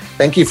Builder.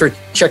 Thank you for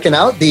checking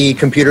out the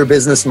Computer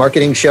Business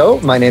Marketing Show.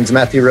 My name's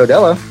Matthew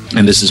Rodella.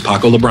 And this is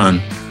Paco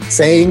LeBron.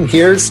 Saying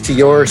here's to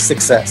your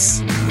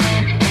success.